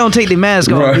worry, they don't take their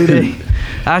mask off, do they?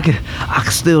 I can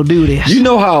still do this. You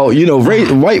know how white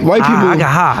people. I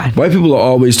got high. White people are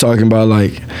always talking about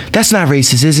like, "That's not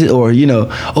racist, is it?" Or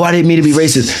 "Oh, I didn't mean to be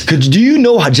racist." Cause do you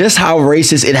know just how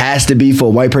racist it has to be for a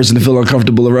white person to feel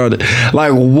uncomfortable around it?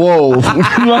 Like, whoa,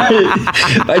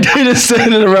 like they just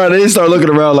standing around, they start looking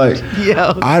around like,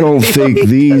 "Yo, I don't think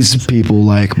these people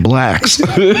like blacks."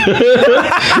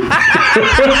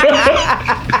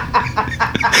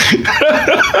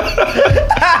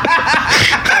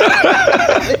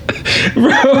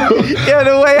 Bro. Yeah,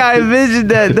 the way I envisioned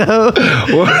that though.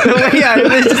 The way I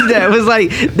envisioned that was like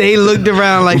they looked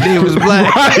around like they was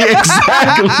black. Right,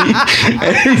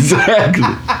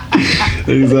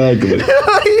 exactly.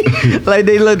 Like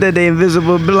they looked at their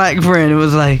invisible black friend and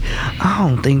was like, "I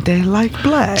don't think they like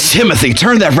black." Timothy,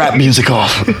 turn that rap music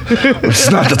off.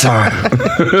 It's not the time.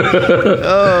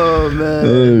 Oh man.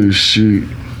 Oh shoot.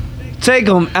 Take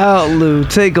them out, Lou.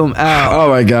 Take them out. All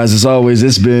right, guys. As always,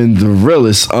 it's been the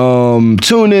realest.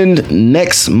 Tune in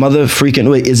next freaking.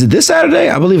 Wait, is it this Saturday?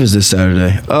 I believe it's this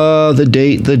Saturday. The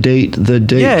date. Yeah, please.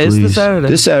 It's this Saturday.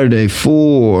 This Saturday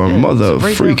for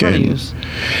freaking.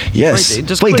 Yes.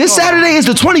 Right. Wait, this Saturday is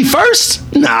the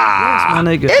 21st? Nah. Yes, my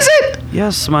nigga. Is it?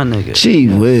 Yes, my nigga. Gee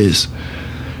whiz.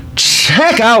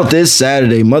 Check out this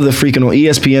Saturday, freaking on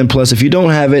ESPN Plus. If you don't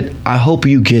have it, I hope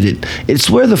you get it. It's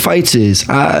where the fights is.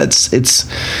 It's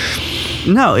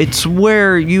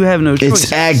where you have no choice.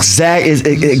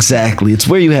 Exactly. It's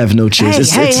where you have no choice.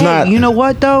 It's not. You know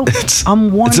what though?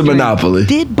 I'm wondering. It's a monopoly.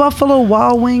 Did Buffalo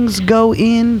Wild Wings go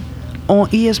in on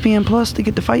ESPN Plus to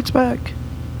get the fights back?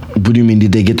 What do you mean?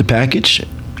 Did they get the package?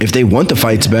 If they want the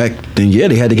fights back, then yeah,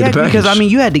 they had to get the package. Because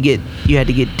you had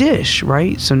to get Dish,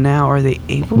 right? So now are they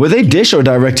able? Were they Dish or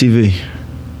DirecTV?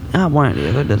 One or the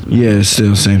other. Doesn't matter. Yeah, it's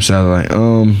still same satellite.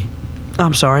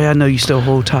 I'm sorry, I know you still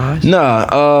hold ties. Nah.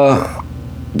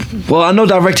 Well, I know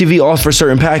DirecTV offers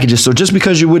certain packages, so just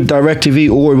because you're with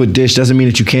DirecTV or with Dish doesn't mean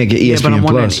that you can't get ESPN but I'm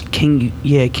Plus. Can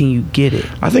you get it?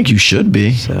 I think you should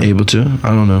be able to. I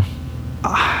don't know.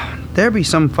 There'd be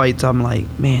some fights I'm like,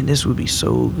 man, this would be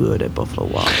so good at Buffalo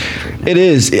Wild Wings right now. It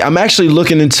is. I'm actually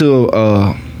looking into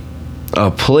a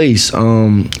place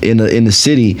in the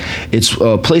city. It's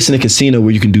a place in a casino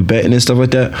where you can do betting and stuff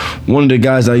like that. One of the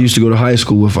guys I used to go to high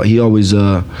school with, he always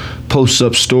posts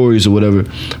up stories or whatever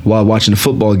while watching the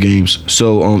football games.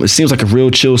 So it seems like a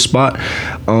real chill spot,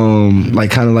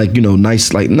 like kind of like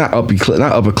nice, like not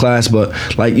upper class, but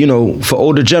like for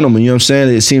older gentlemen. You know what I'm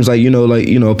saying? It seems like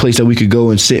a place that we could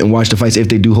go and sit and watch the fights if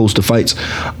they do host the fights.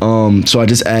 So I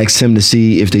just asked him to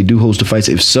see if they do host the fights.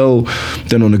 If so,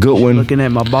 then on a good one. Looking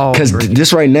at my balls.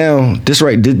 This spot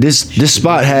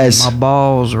has my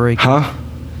balls, Rick. Huh?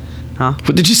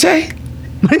 What did you say?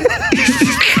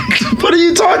 What are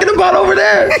you talking about over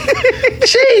there?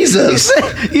 Jesus!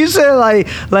 You said like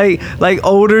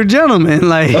older gentlemen.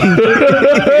 Like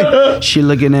she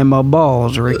looking at my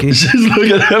balls, Ricky. She's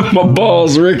looking at my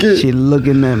balls, Ricky. She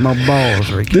looking at my balls,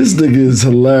 Ricky. This nigga is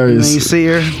hilarious. You see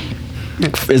her?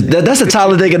 That's a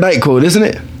Talladega Night quote, isn't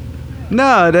it?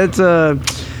 No,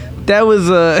 that was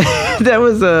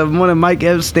one of Mike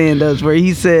Epps stand-ups where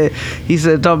he said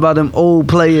talking about them old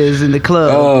players in the club.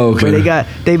 Oh, okay. Where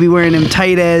they be wearing them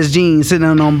tight ass jeans sitting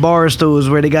on bar stools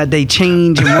where they got they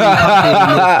change in one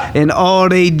pocket and all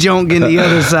they junk in the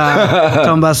other side.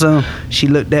 Talking about she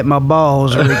looked at my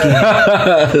balls, Ricky.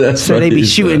 That's so they be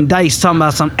shooting dice talking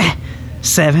about some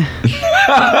 7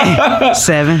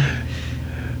 7.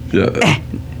 Yeah.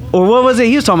 Or what was it?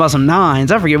 He was talking about some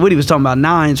 9s. I forget what he was talking about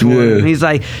 9s for. Yeah. He's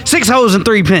like, 6 hoes and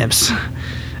 3 pimps.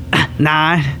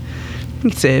 9. He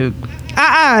said,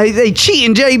 they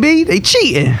cheating, JB. They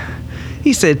cheating.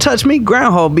 He said, touch me,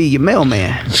 Groundhog be your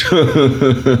mailman. He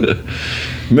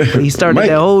started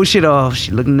that whole shit off.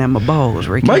 She looking at my balls,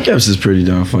 Ricky. Mike Epps is pretty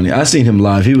darn funny. I seen him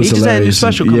live. He was hilarious. Just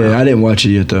had a special come out. I didn't watch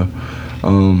it yet, though.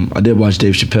 I did watch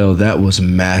Dave Chappelle. That was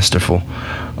masterful.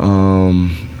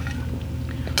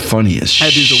 Funny as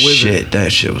shit.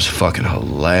 That shit was fucking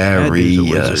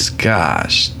hilarious.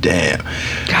 Gosh damn.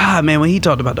 God, man, when he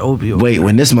talked about the opioid. Wait,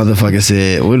 when this motherfucker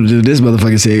said,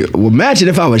 well, imagine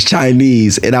if I was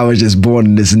Chinese and I was just born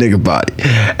in this nigga body.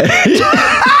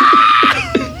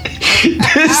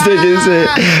 This nigga said,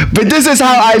 but this is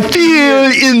how I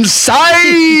feel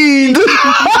inside.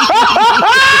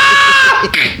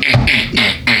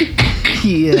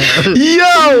 Yeah.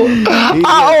 Yo,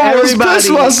 I almost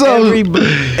pissed myself.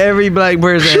 Every black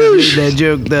person made that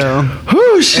joke, though.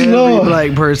 Every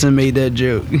black person made that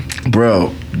joke.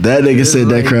 Bro, that nigga said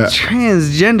that crap.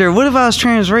 Transgender. What if I was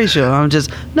transracial? I'm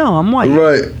white.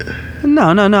 Right.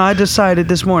 No. I decided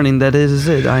this morning that is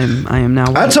it. I am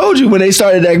now white. I told you when they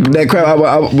started that crap.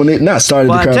 When they not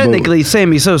started the crap. Technically,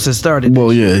 Sammy Sosa started.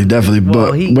 Well, yeah, definitely.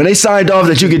 But when they signed off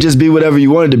that you could just be whatever you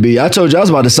wanted to be, I told you I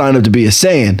was about to sign up to be a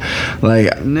Saiyan.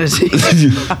 Like,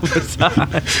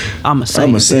 I'm a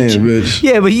Saiyan, bitch.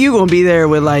 Yeah, but you gonna be there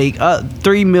with like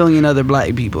 3 million other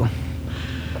black people.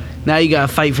 Now you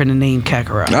gotta fight for the name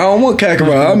Kakarot. I don't want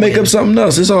Kakarot. I'll make up something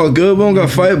else. It's all good. We don't gotta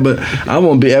fight, but I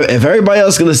won't be. If everybody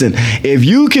else can listen, if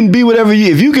you can be whatever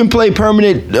if you can play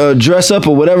permanent dress up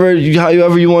or whatever,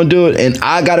 however you want to do it, and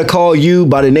I gotta call you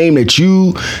by the name that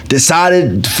you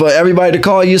decided for everybody to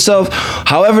call yourself,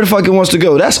 however the fuck it wants to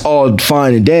go, that's all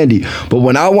fine and dandy. But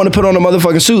when I want to put on a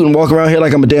motherfucking suit and walk around here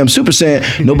like I'm a damn Super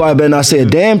Saiyan, nobody better not say a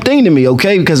damn thing to me,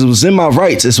 okay? Because it was in my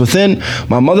rights. It's within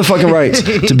my motherfucking rights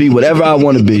to be whatever I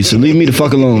want to be. So leave me the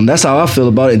fuck alone. That's how I feel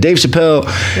about it. And Dave Chappelle,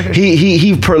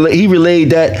 he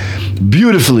relayed that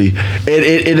beautifully.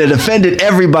 It offended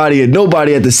everybody and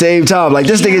nobody at the same time. Like,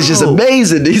 this thing is just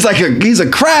amazing. He's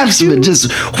a craftsman. Just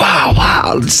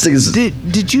wow. This thing is.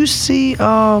 Did you see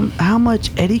how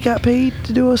much Eddie got paid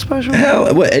to do a special?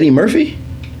 Hell, what, Eddie Murphy?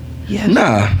 Yes.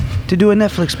 Nah. To do a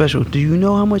Netflix special. Do you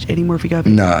know how much Eddie Murphy got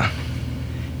paid? Nah.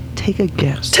 Take a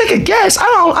guess. I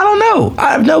don't know.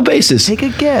 I have no basis. Take a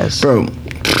guess, bro.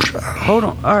 Hold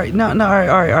on. All right. No. All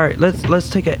right. Let's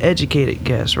take an educated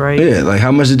guess, right? Yeah. Like,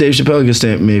 how much did Dave Chappelle get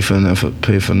pay for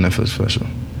the Netflix special?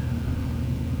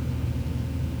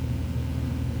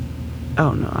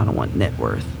 Oh no, I don't want net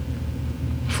worth.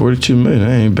 42 million.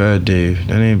 That ain't bad, Dave.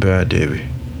 That ain't bad, Davey.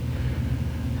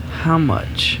 How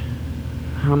much?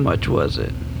 How much was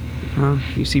it? Huh?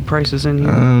 You see prices in here?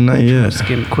 Not yet.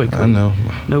 Skim quickly. I know.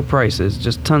 No prices,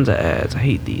 just tons of ads. I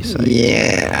hate these sites.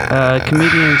 Yeah.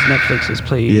 Comedians Netflix has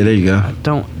played. Yeah, there you go.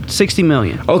 60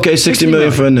 million. Okay, 60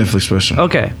 million for a Netflix special.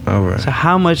 Okay. All right. So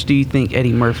how much do you think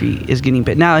Eddie Murphy is getting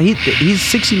paid? Now he's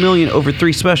 60 million over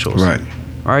 3 specials. Right.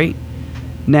 Right.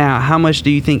 Now, how much do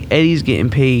you think Eddie's getting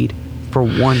paid for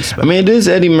one special? I mean, it is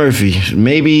Eddie Murphy.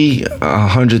 Maybe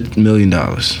 $100 million.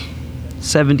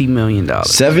 $70 million.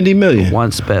 $70 million.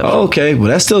 One special. Oh, okay, well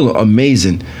that's still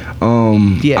amazing. I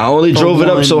only drove it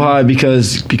up so high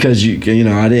because you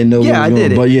know I didn't know. Yeah, I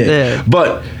did it. But yeah,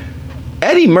 but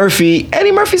Eddie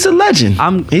Murphy's a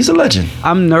legend. He's a legend.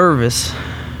 I'm nervous.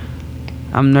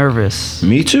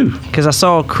 Me too. Because I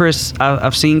saw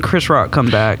I've seen Chris Rock come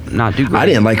back, not do great. I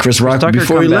didn't like Chris Rock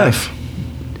before he left.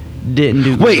 Didn't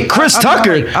do. Wait, Chris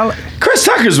Tucker. Chris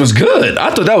Tucker's was good.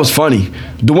 I thought that was funny.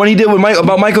 The one he did with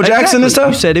about Michael Jackson and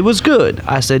stuff. You said it was good.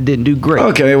 I said didn't do great.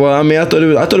 Okay, well, I mean, I thought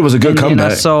it was a good comeback. And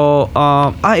I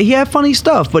saw he had funny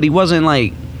stuff, but he wasn't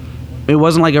like. It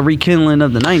wasn't like a rekindling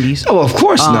of the 90s. Oh, of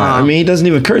course not. I mean, he doesn't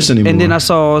even curse anymore. And then I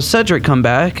saw Cedric come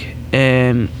back,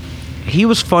 and he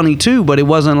was funny too, but it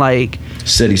wasn't like.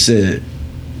 He said.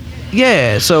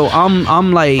 Yeah, so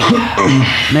I'm like,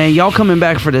 man, y'all coming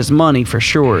back for this money for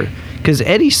sure. Because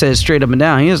Eddie says straight up and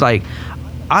down, he was like,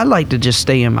 I like to just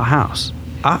stay in my house.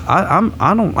 I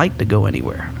don't like to go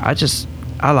anywhere.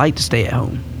 I like to stay at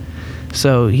home.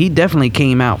 So he definitely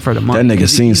came out for the money. That nigga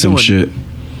seen some shit.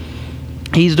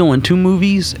 He's doing 2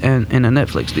 movies and a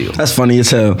Netflix deal. That's funny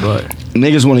as hell. But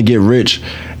niggas want to get rich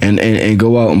and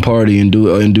go out and party and do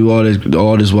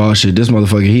all this wild shit. This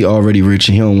motherfucker, he already rich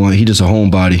and he just a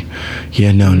homebody.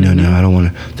 Yeah, no, I don't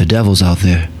want to. The devil's out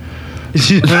there.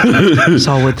 I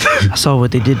saw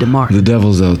what they did to Mark. The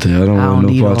devil's out there. I don't want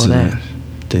no parts of that.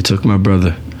 They took my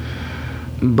brother.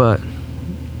 But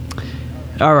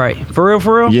all right, for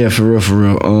real. Yeah, for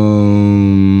real.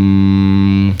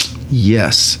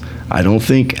 Yes. I don't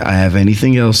think I have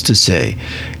anything else to say.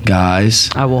 Guys.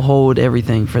 I will hold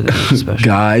everything for the next special.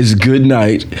 Guys, good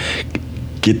night.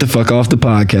 Get the fuck off the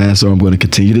podcast or I'm going to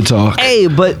continue to talk. Hey,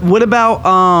 but what about...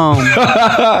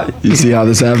 You see how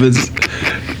this happens?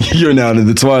 You're now in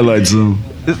the Twilight Zone.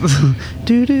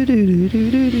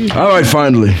 All right,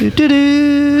 finally.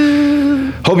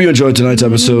 Hope you enjoyed tonight's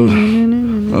episode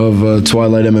of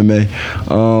Twilight MMA.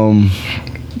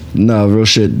 No, real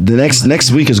shit. The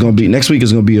next week is gonna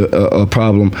be a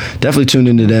problem. Definitely tune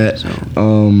into that.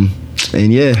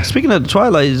 And yeah. Speaking of the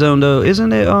Twilight Zone, though,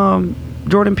 isn't it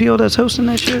Jordan Peele that's hosting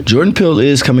that shit? Jordan Peele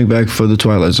is coming back for the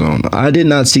Twilight Zone. I did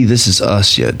not see This Is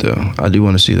Us yet, though. I do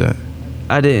want to see that.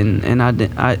 I didn't, and I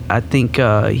think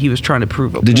he was trying to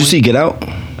prove a point. Did you see Get Out?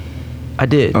 I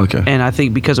did. Okay. And I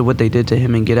think because of what they did to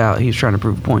him in Get Out, he was trying to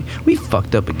prove a point. We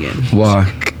fucked up again. Why?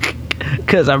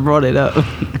 Because I brought it up.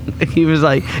 He was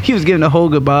giving the whole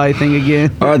goodbye thing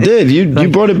again. I did. You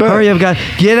brought it back. Hurry up, guys.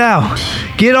 Get out.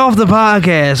 Get off the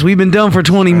podcast. We've been done for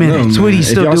 20 minutes. What are you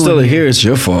still doing? If y'all still here, it's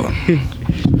your fault.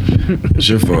 It's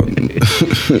your fault.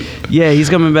 Yeah, he's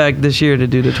coming back this year to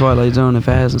do the Twilight Zone if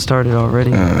it hasn't started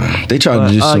already. They tried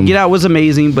to do some... Get Out was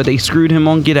amazing, but they screwed him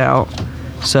on Get Out.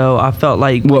 So I felt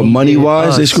like... What,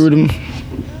 money-wise they screwed him?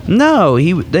 No,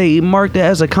 they marked it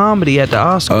as a comedy at the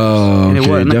Oscars. Oh,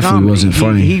 okay. And it definitely wasn't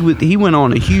funny. He went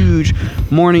on a huge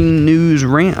morning news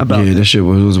rant about that shit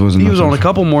wasn't. He was on a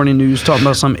couple morning news talking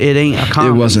about some. It ain't a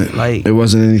comedy. It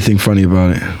wasn't anything funny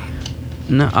about it.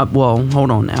 No, well, hold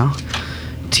on now.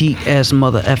 TS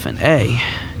mother effing A.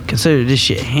 Consider this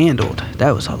shit handled.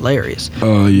 That was hilarious.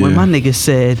 Oh, yeah. When my nigga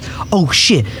said, "Oh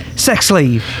shit, sex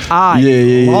slave," I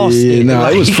lost it. No,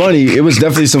 it was funny. It was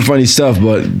definitely some funny stuff,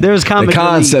 but there was comic the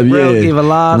concept, relief. Gave a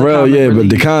lot of but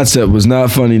the concept was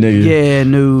not funny, nigga. Yeah,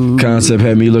 no. Concept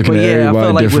had me looking at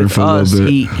everybody different for a little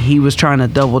bit. He was trying to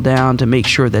double down to make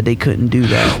sure that they couldn't do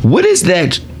that. What is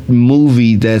that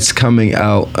movie that's coming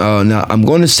out? Now I'm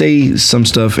going to say some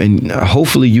stuff, and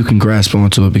hopefully you can grasp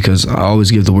onto it because I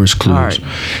always give the worst clues. Right.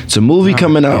 It's a movie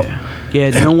coming out. Yeah,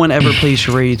 no one ever plays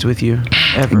charades with you,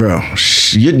 ever. Bro,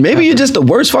 maybe you're just the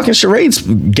worst fucking charades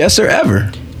guesser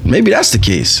ever. Maybe that's the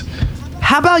case.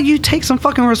 How about you take some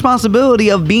fucking responsibility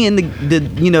of being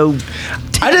the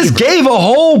I just gave a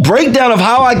whole breakdown of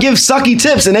how I give sucky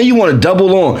tips, and then you want to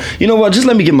double on. You know what? Just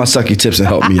let me give my sucky tips and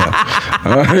help me out.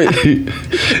 All right?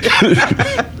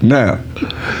 Now,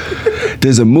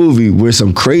 there's a movie where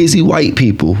some crazy white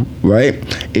people, right,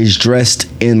 is dressed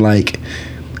in like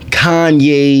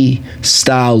Kanye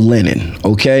style linen,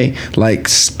 okay? Like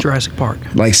Jurassic Park.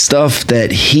 Like stuff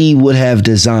that he would have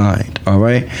designed, all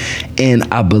right? And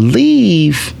I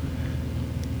believe,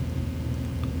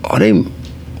 are they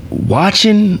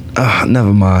watching?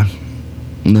 Never mind.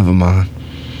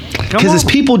 Because there's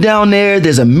people down there,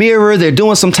 there's a mirror, they're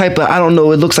doing some type of, I don't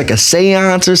know, it looks like a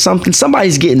seance or something.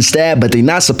 Somebody's getting stabbed, but they're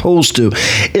not supposed to.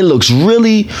 It looks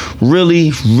really,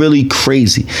 really, really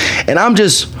crazy. And I'm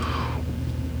just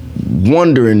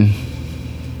wondering.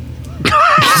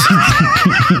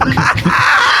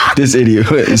 This idiot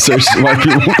search white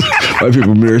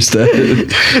people mirror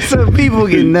stab. So people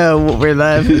can know what we're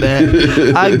laughing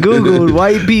at. I googled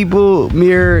white people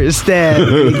mirror stab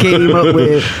and came up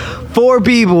with 4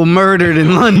 people murdered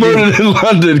in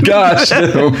London. Gosh.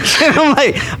 And I'm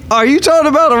like, are you talking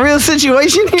about a real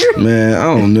situation here? Man, I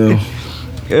don't know.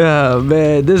 Oh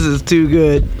man, this is too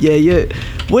good. Yeah.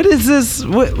 What is this?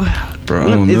 What? Bro, I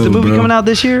don't know, is the movie coming out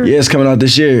this year? Yeah, it's coming out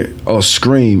this year. Oh,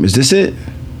 Scream. Is this it?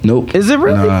 Nope. Is it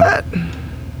really that?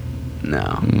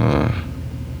 No.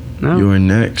 No. You're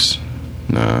next.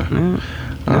 Nah. No.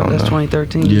 That's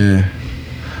 2013. Yeah.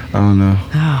 I don't know.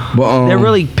 But they're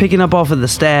really picking up off of the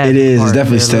stab. It is. It's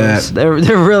definitely stab. They're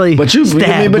really. But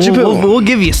we'll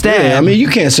give you stab. Yeah, I mean, you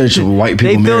can't search white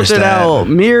people mirror stab. They filtered out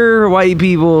mirror white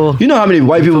people. You know how many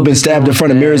white people have been stabbed in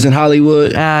front of mirrors in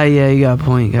Hollywood? Yeah, you got a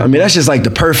point. I mean, that's just like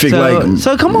the perfect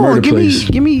so come on, give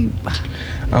me.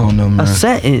 I don't know, man. A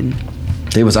setting.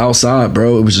 They was outside,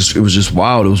 bro. It was just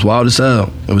wild. It was wild as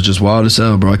hell. It was just wild as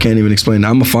hell, bro. I can't even explain it.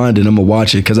 I'm gonna find it. I'm gonna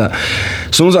watch it because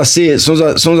as soon as I see it, as soon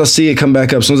as I see it come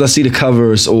back up, as soon as I see the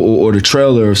cover or the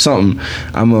trailer or something,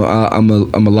 I'm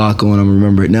a lock on. I'm gonna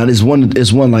remember it. Now there's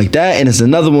one like that, and it's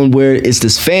another one where it's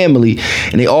this family,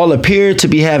 and they all appear to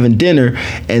be having dinner,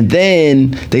 and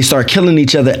then they start killing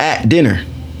each other at dinner.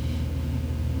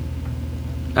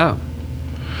 Oh.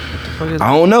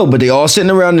 I don't know, but they all sitting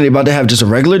around and they about to have just a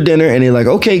regular dinner, and they're like,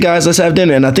 okay guys, let's have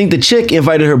dinner. And I think the chick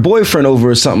invited her boyfriend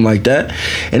over or something like that,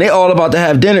 and they all about to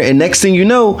have dinner, and next thing you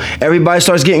know, everybody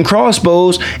starts getting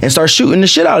crossbows and start shooting the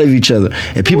shit out of each other,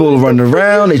 and people are running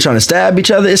around, they trying to stab each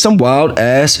other. It's some wild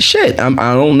ass shit.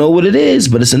 I don't know what it is,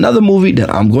 but it's another movie that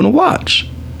I'm gonna watch.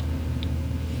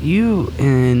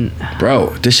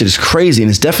 Bro, this shit is crazy,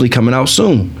 and it's definitely coming out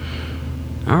soon.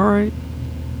 All right.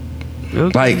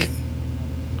 Okay.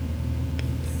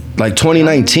 Like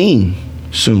 2019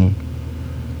 soon.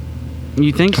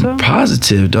 You think so? I'm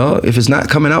positive, dog. If it's not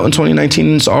coming out in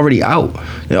 2019, it's already out.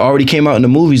 It already came out in the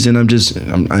movies, and I just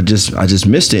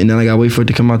missed it, and then I gotta wait for it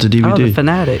to come out to DVD. Oh, The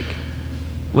Fanatic.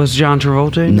 Was John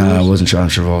Travolta? Nah, it wasn't John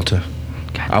Travolta.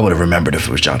 I would have remembered if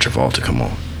it was John Travolta. Come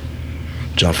on,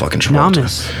 John fucking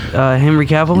Travolta. Henry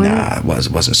Cavill. Nah, it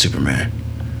wasn't Superman.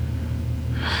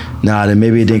 Nah, then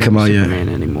maybe it didn't come out yet. Superman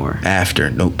anymore.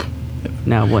 After, nope.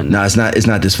 Now what? Nah, it's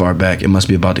not this far back. It must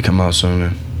be about to come out soon.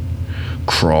 Then.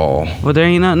 Crawl. Well, there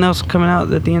ain't nothing else coming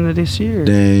out at the end of this year.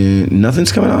 Then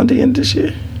nothing's coming out at the end of this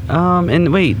year.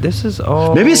 And wait, this is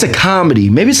all. Maybe it's a comedy.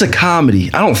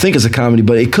 I don't think it's a comedy,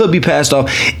 but it could be passed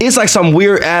off. It's like some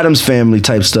weird Addams Family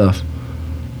type stuff.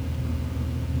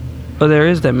 Oh, there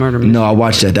is that murder mystery. No, I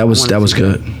watched that. That was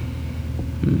good.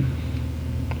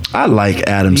 I like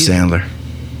Adam Sandler.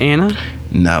 Anna?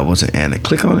 No, it wasn't Anna.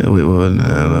 Click on it. Wait,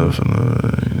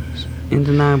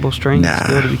 Undeniable strength.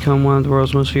 Still to become one of the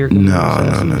world's most feared.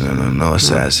 No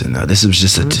assassin. No, this was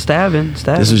just a stabbing.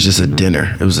 This was just a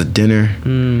dinner. It was a dinner.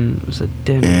 It was a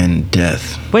dinner and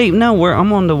death. Wait, no,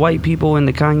 I'm on the white people in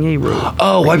the Kanye rope.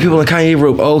 Oh, white people in the Kanye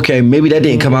rope. Okay, maybe that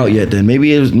didn't come out yet. Then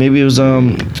maybe it was.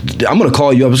 I'm gonna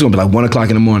call you up. It's gonna be like 1:00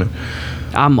 in the morning.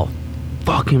 I'm a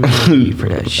fucking movie for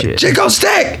that shit. Chico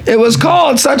Stack. It was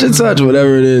called such and such,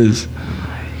 whatever it is.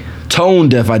 Tone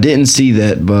Deaf. I didn't see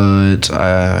that, but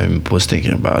I was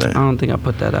thinking about it. I don't think I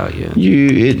put that out yet.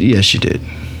 Yes, you did.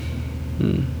 I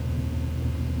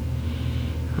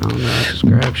don't know. I just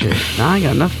grab shit. Nah, I ain't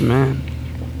got nothing, man.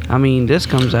 I mean, this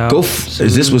comes out.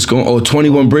 Is this what's going? Oh,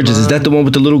 21 Bridges. Is that the one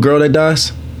with the little girl that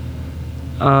dies?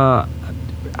 I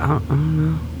don't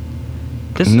know.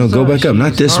 No, go back up.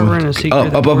 Not this one. Up.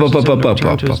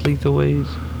 Lethal ways.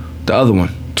 The other one.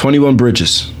 21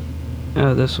 Bridges.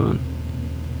 This one.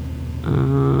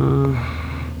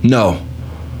 No,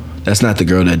 that's not the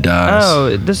girl that dies.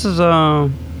 Oh, this is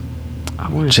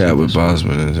Chadwick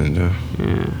Boseman.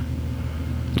 Yeah.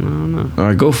 I don't know. All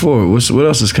right, go for it. What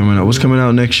else is coming out? What's coming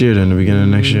out next year? Then the beginning of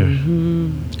next year.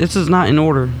 This is not in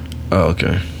order. Oh,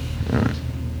 okay. All right.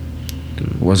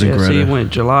 Wasn't Greta. See, it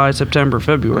went July, September,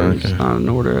 February. Okay. It's not in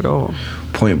order at all.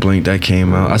 Point Blank, that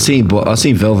came out. I seen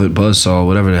Velvet Buzzsaw,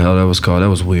 whatever the hell that was called. That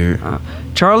was weird.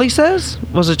 Charlie Says?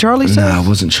 Was it Charlie Says? Nah, it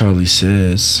wasn't Charlie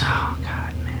Says. Oh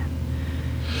God, man.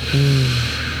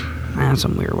 Man,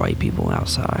 some weird white people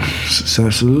outside. It's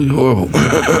absolutely horrible.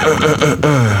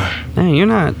 Man, you're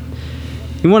not.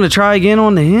 You want to try again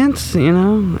on the hints,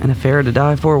 An Affair to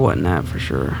Die For wasn't that for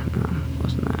sure. No,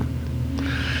 wasn't that.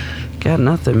 Got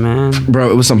nothing, man.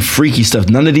 Bro, it was some freaky stuff.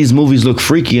 None of these movies look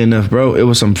freaky enough, bro. It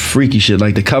was some freaky shit.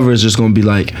 Like the cover is just gonna be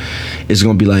like, it's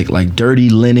gonna be like dirty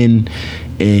linen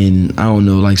and I don't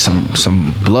know, like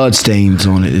some blood stains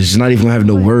on it. It's not even gonna have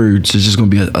no words. It's just gonna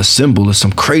be a symbol of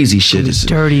some crazy shit. It's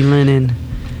dirty linen,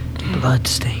 blood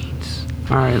stains.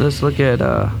 All right, let's look at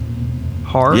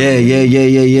horror.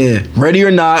 Yeah. Ready or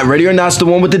Not's the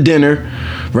one with the dinner.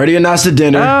 Ready or Not's the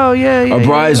dinner. Oh yeah. A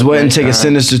Bride's Wedding take a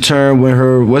sinister turn when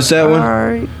her. What's that one? All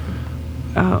right.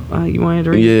 You wanted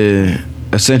to read? Yeah.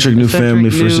 Eccentric new family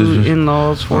new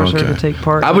in-laws force her to take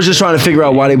part. I was just trying to figure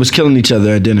out why they was killing each other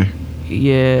at dinner.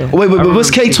 Yeah. Wait, but what's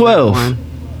K-12? I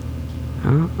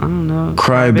don't know.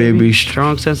 Crybaby.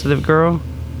 Strong, sensitive girl.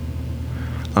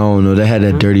 I don't know. They had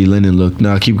that dirty linen look.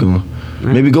 Nah, keep going.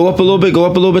 Maybe go up a little bit. Go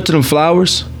up a little bit to them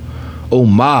flowers. Oh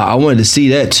my! I wanted to see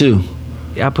that too.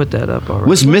 Yeah, I put that up already.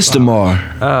 What's Mr. Mar?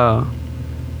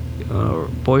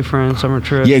 Boyfriend summer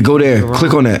trip. Yeah, go there.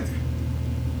 Click on that.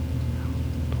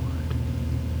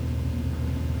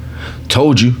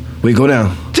 Told you. Wait, go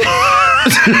down.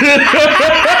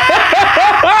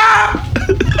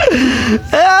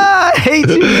 I hate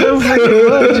you so fucking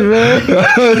much, man.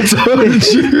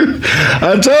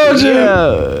 I told you.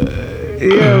 Yeah.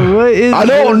 Yeah, what is I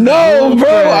don't know, bro.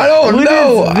 I don't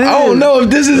know. I don't know if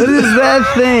this is... What is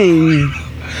that thing?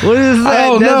 What is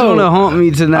that? That's gonna haunt me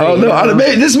tonight. Oh no!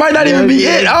 This might not even be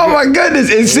it. Oh my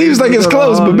goodness! It seems like it's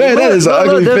close, but man, that is an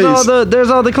ugly face. There's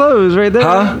all the clothes right there.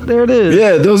 Huh? There it is.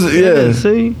 Yeah, those. Yeah.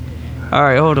 See? All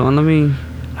right, hold on.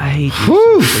 I hate you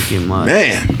so freaking much.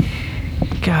 Man.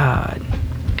 God.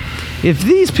 If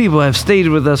these people have stayed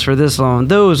with us for this long,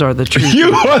 those are the true.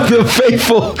 You are the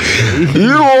faithful.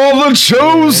 You are the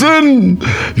chosen.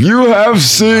 You have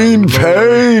seen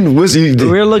pain.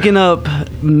 We're looking up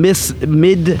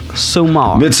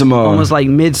Midsommar. Midsommar. Almost like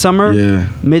Midsummer. Yeah.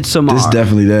 Midsommar. This is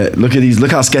definitely that. Look at these. Look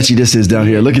how sketchy this is down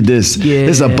here. Look at this. Yeah.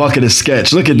 This is a bucket of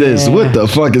sketch. Look at this. What the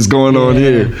fuck is going on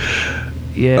here?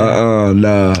 Yeah.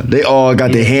 Nah. They all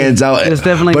got their hands out.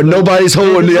 But nobody's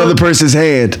holding the other person's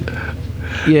hand.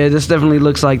 Yeah, this definitely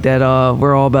looks like that.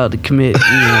 We're all about to commit. We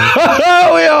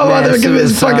all about to commit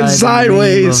fucking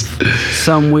sideways.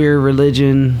 Some weird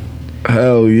religion.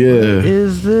 Hell yeah. What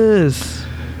is this?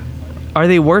 Are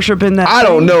they worshiping that? I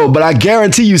don't know, but I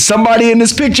guarantee you somebody in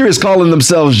this picture is calling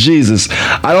themselves Jesus.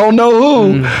 I don't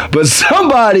know who, but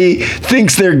somebody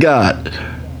thinks they're God.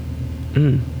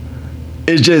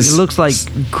 It looks like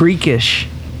Greekish.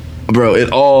 Bro, it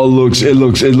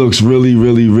looks really,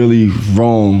 really, really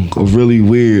wrong or really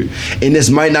weird. And this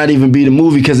might not even be the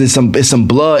movie because it's some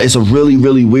blood. It's a really,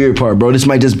 really weird part, bro.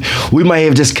 We might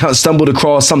have just stumbled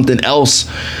across something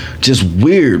else, just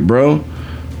weird, bro.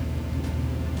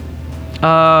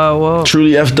 Well,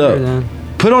 truly effed up. Then.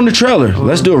 Put on the trailer.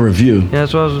 Let's do a review. Yeah,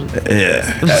 that's what I was.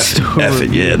 Yeah, F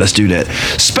it. Yeah, let's do that.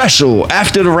 Special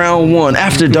after the round one,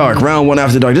 after dark, round one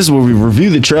after dark. This is where we review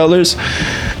the trailers,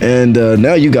 and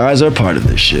now you guys are a part of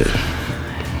this shit.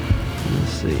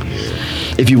 Let's see here.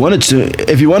 If you want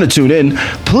to tune in,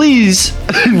 please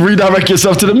redirect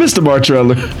yourself to the Mr. Bar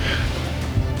trailer.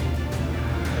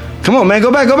 Come on, man, go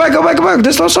back.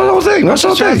 This don't show the whole thing. Don't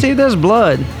show the thing. See, there's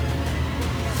blood.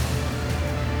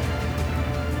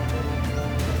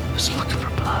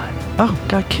 Oh,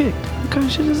 got kicked. What kind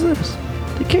of shit is this?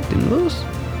 They kicked him loose.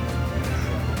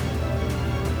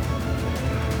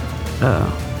 Oh,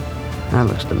 that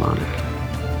looks demonic.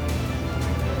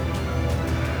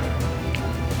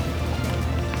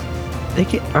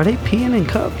 Are they peeing in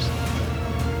cups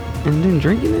and then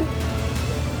drinking it?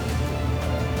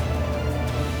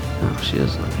 Oh, she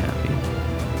doesn't look happy.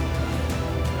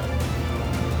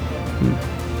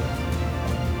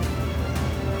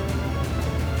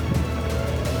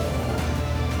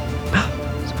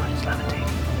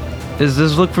 Does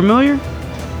this look familiar?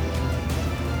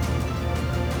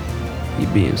 You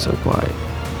being so quiet.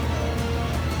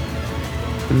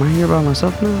 Am I here by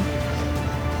myself now?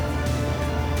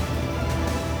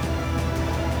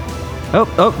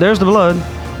 Oh, there's the blood.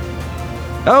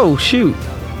 Oh, shoot.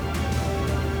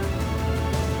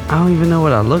 I don't even know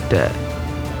what I looked at.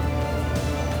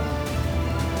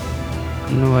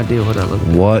 No idea what I looked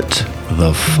at. What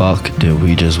the fuck did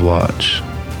we just watch?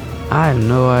 I have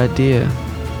no idea.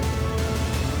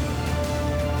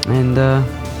 And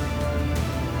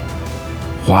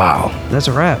wow, that's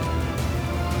a wrap.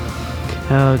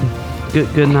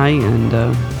 Good night, and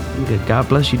God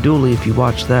bless you, Dooley, if you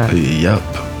watch that. Yep.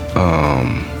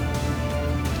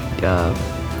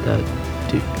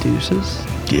 Deuces.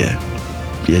 Yeah,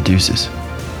 deuces.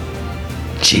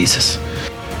 Jesus.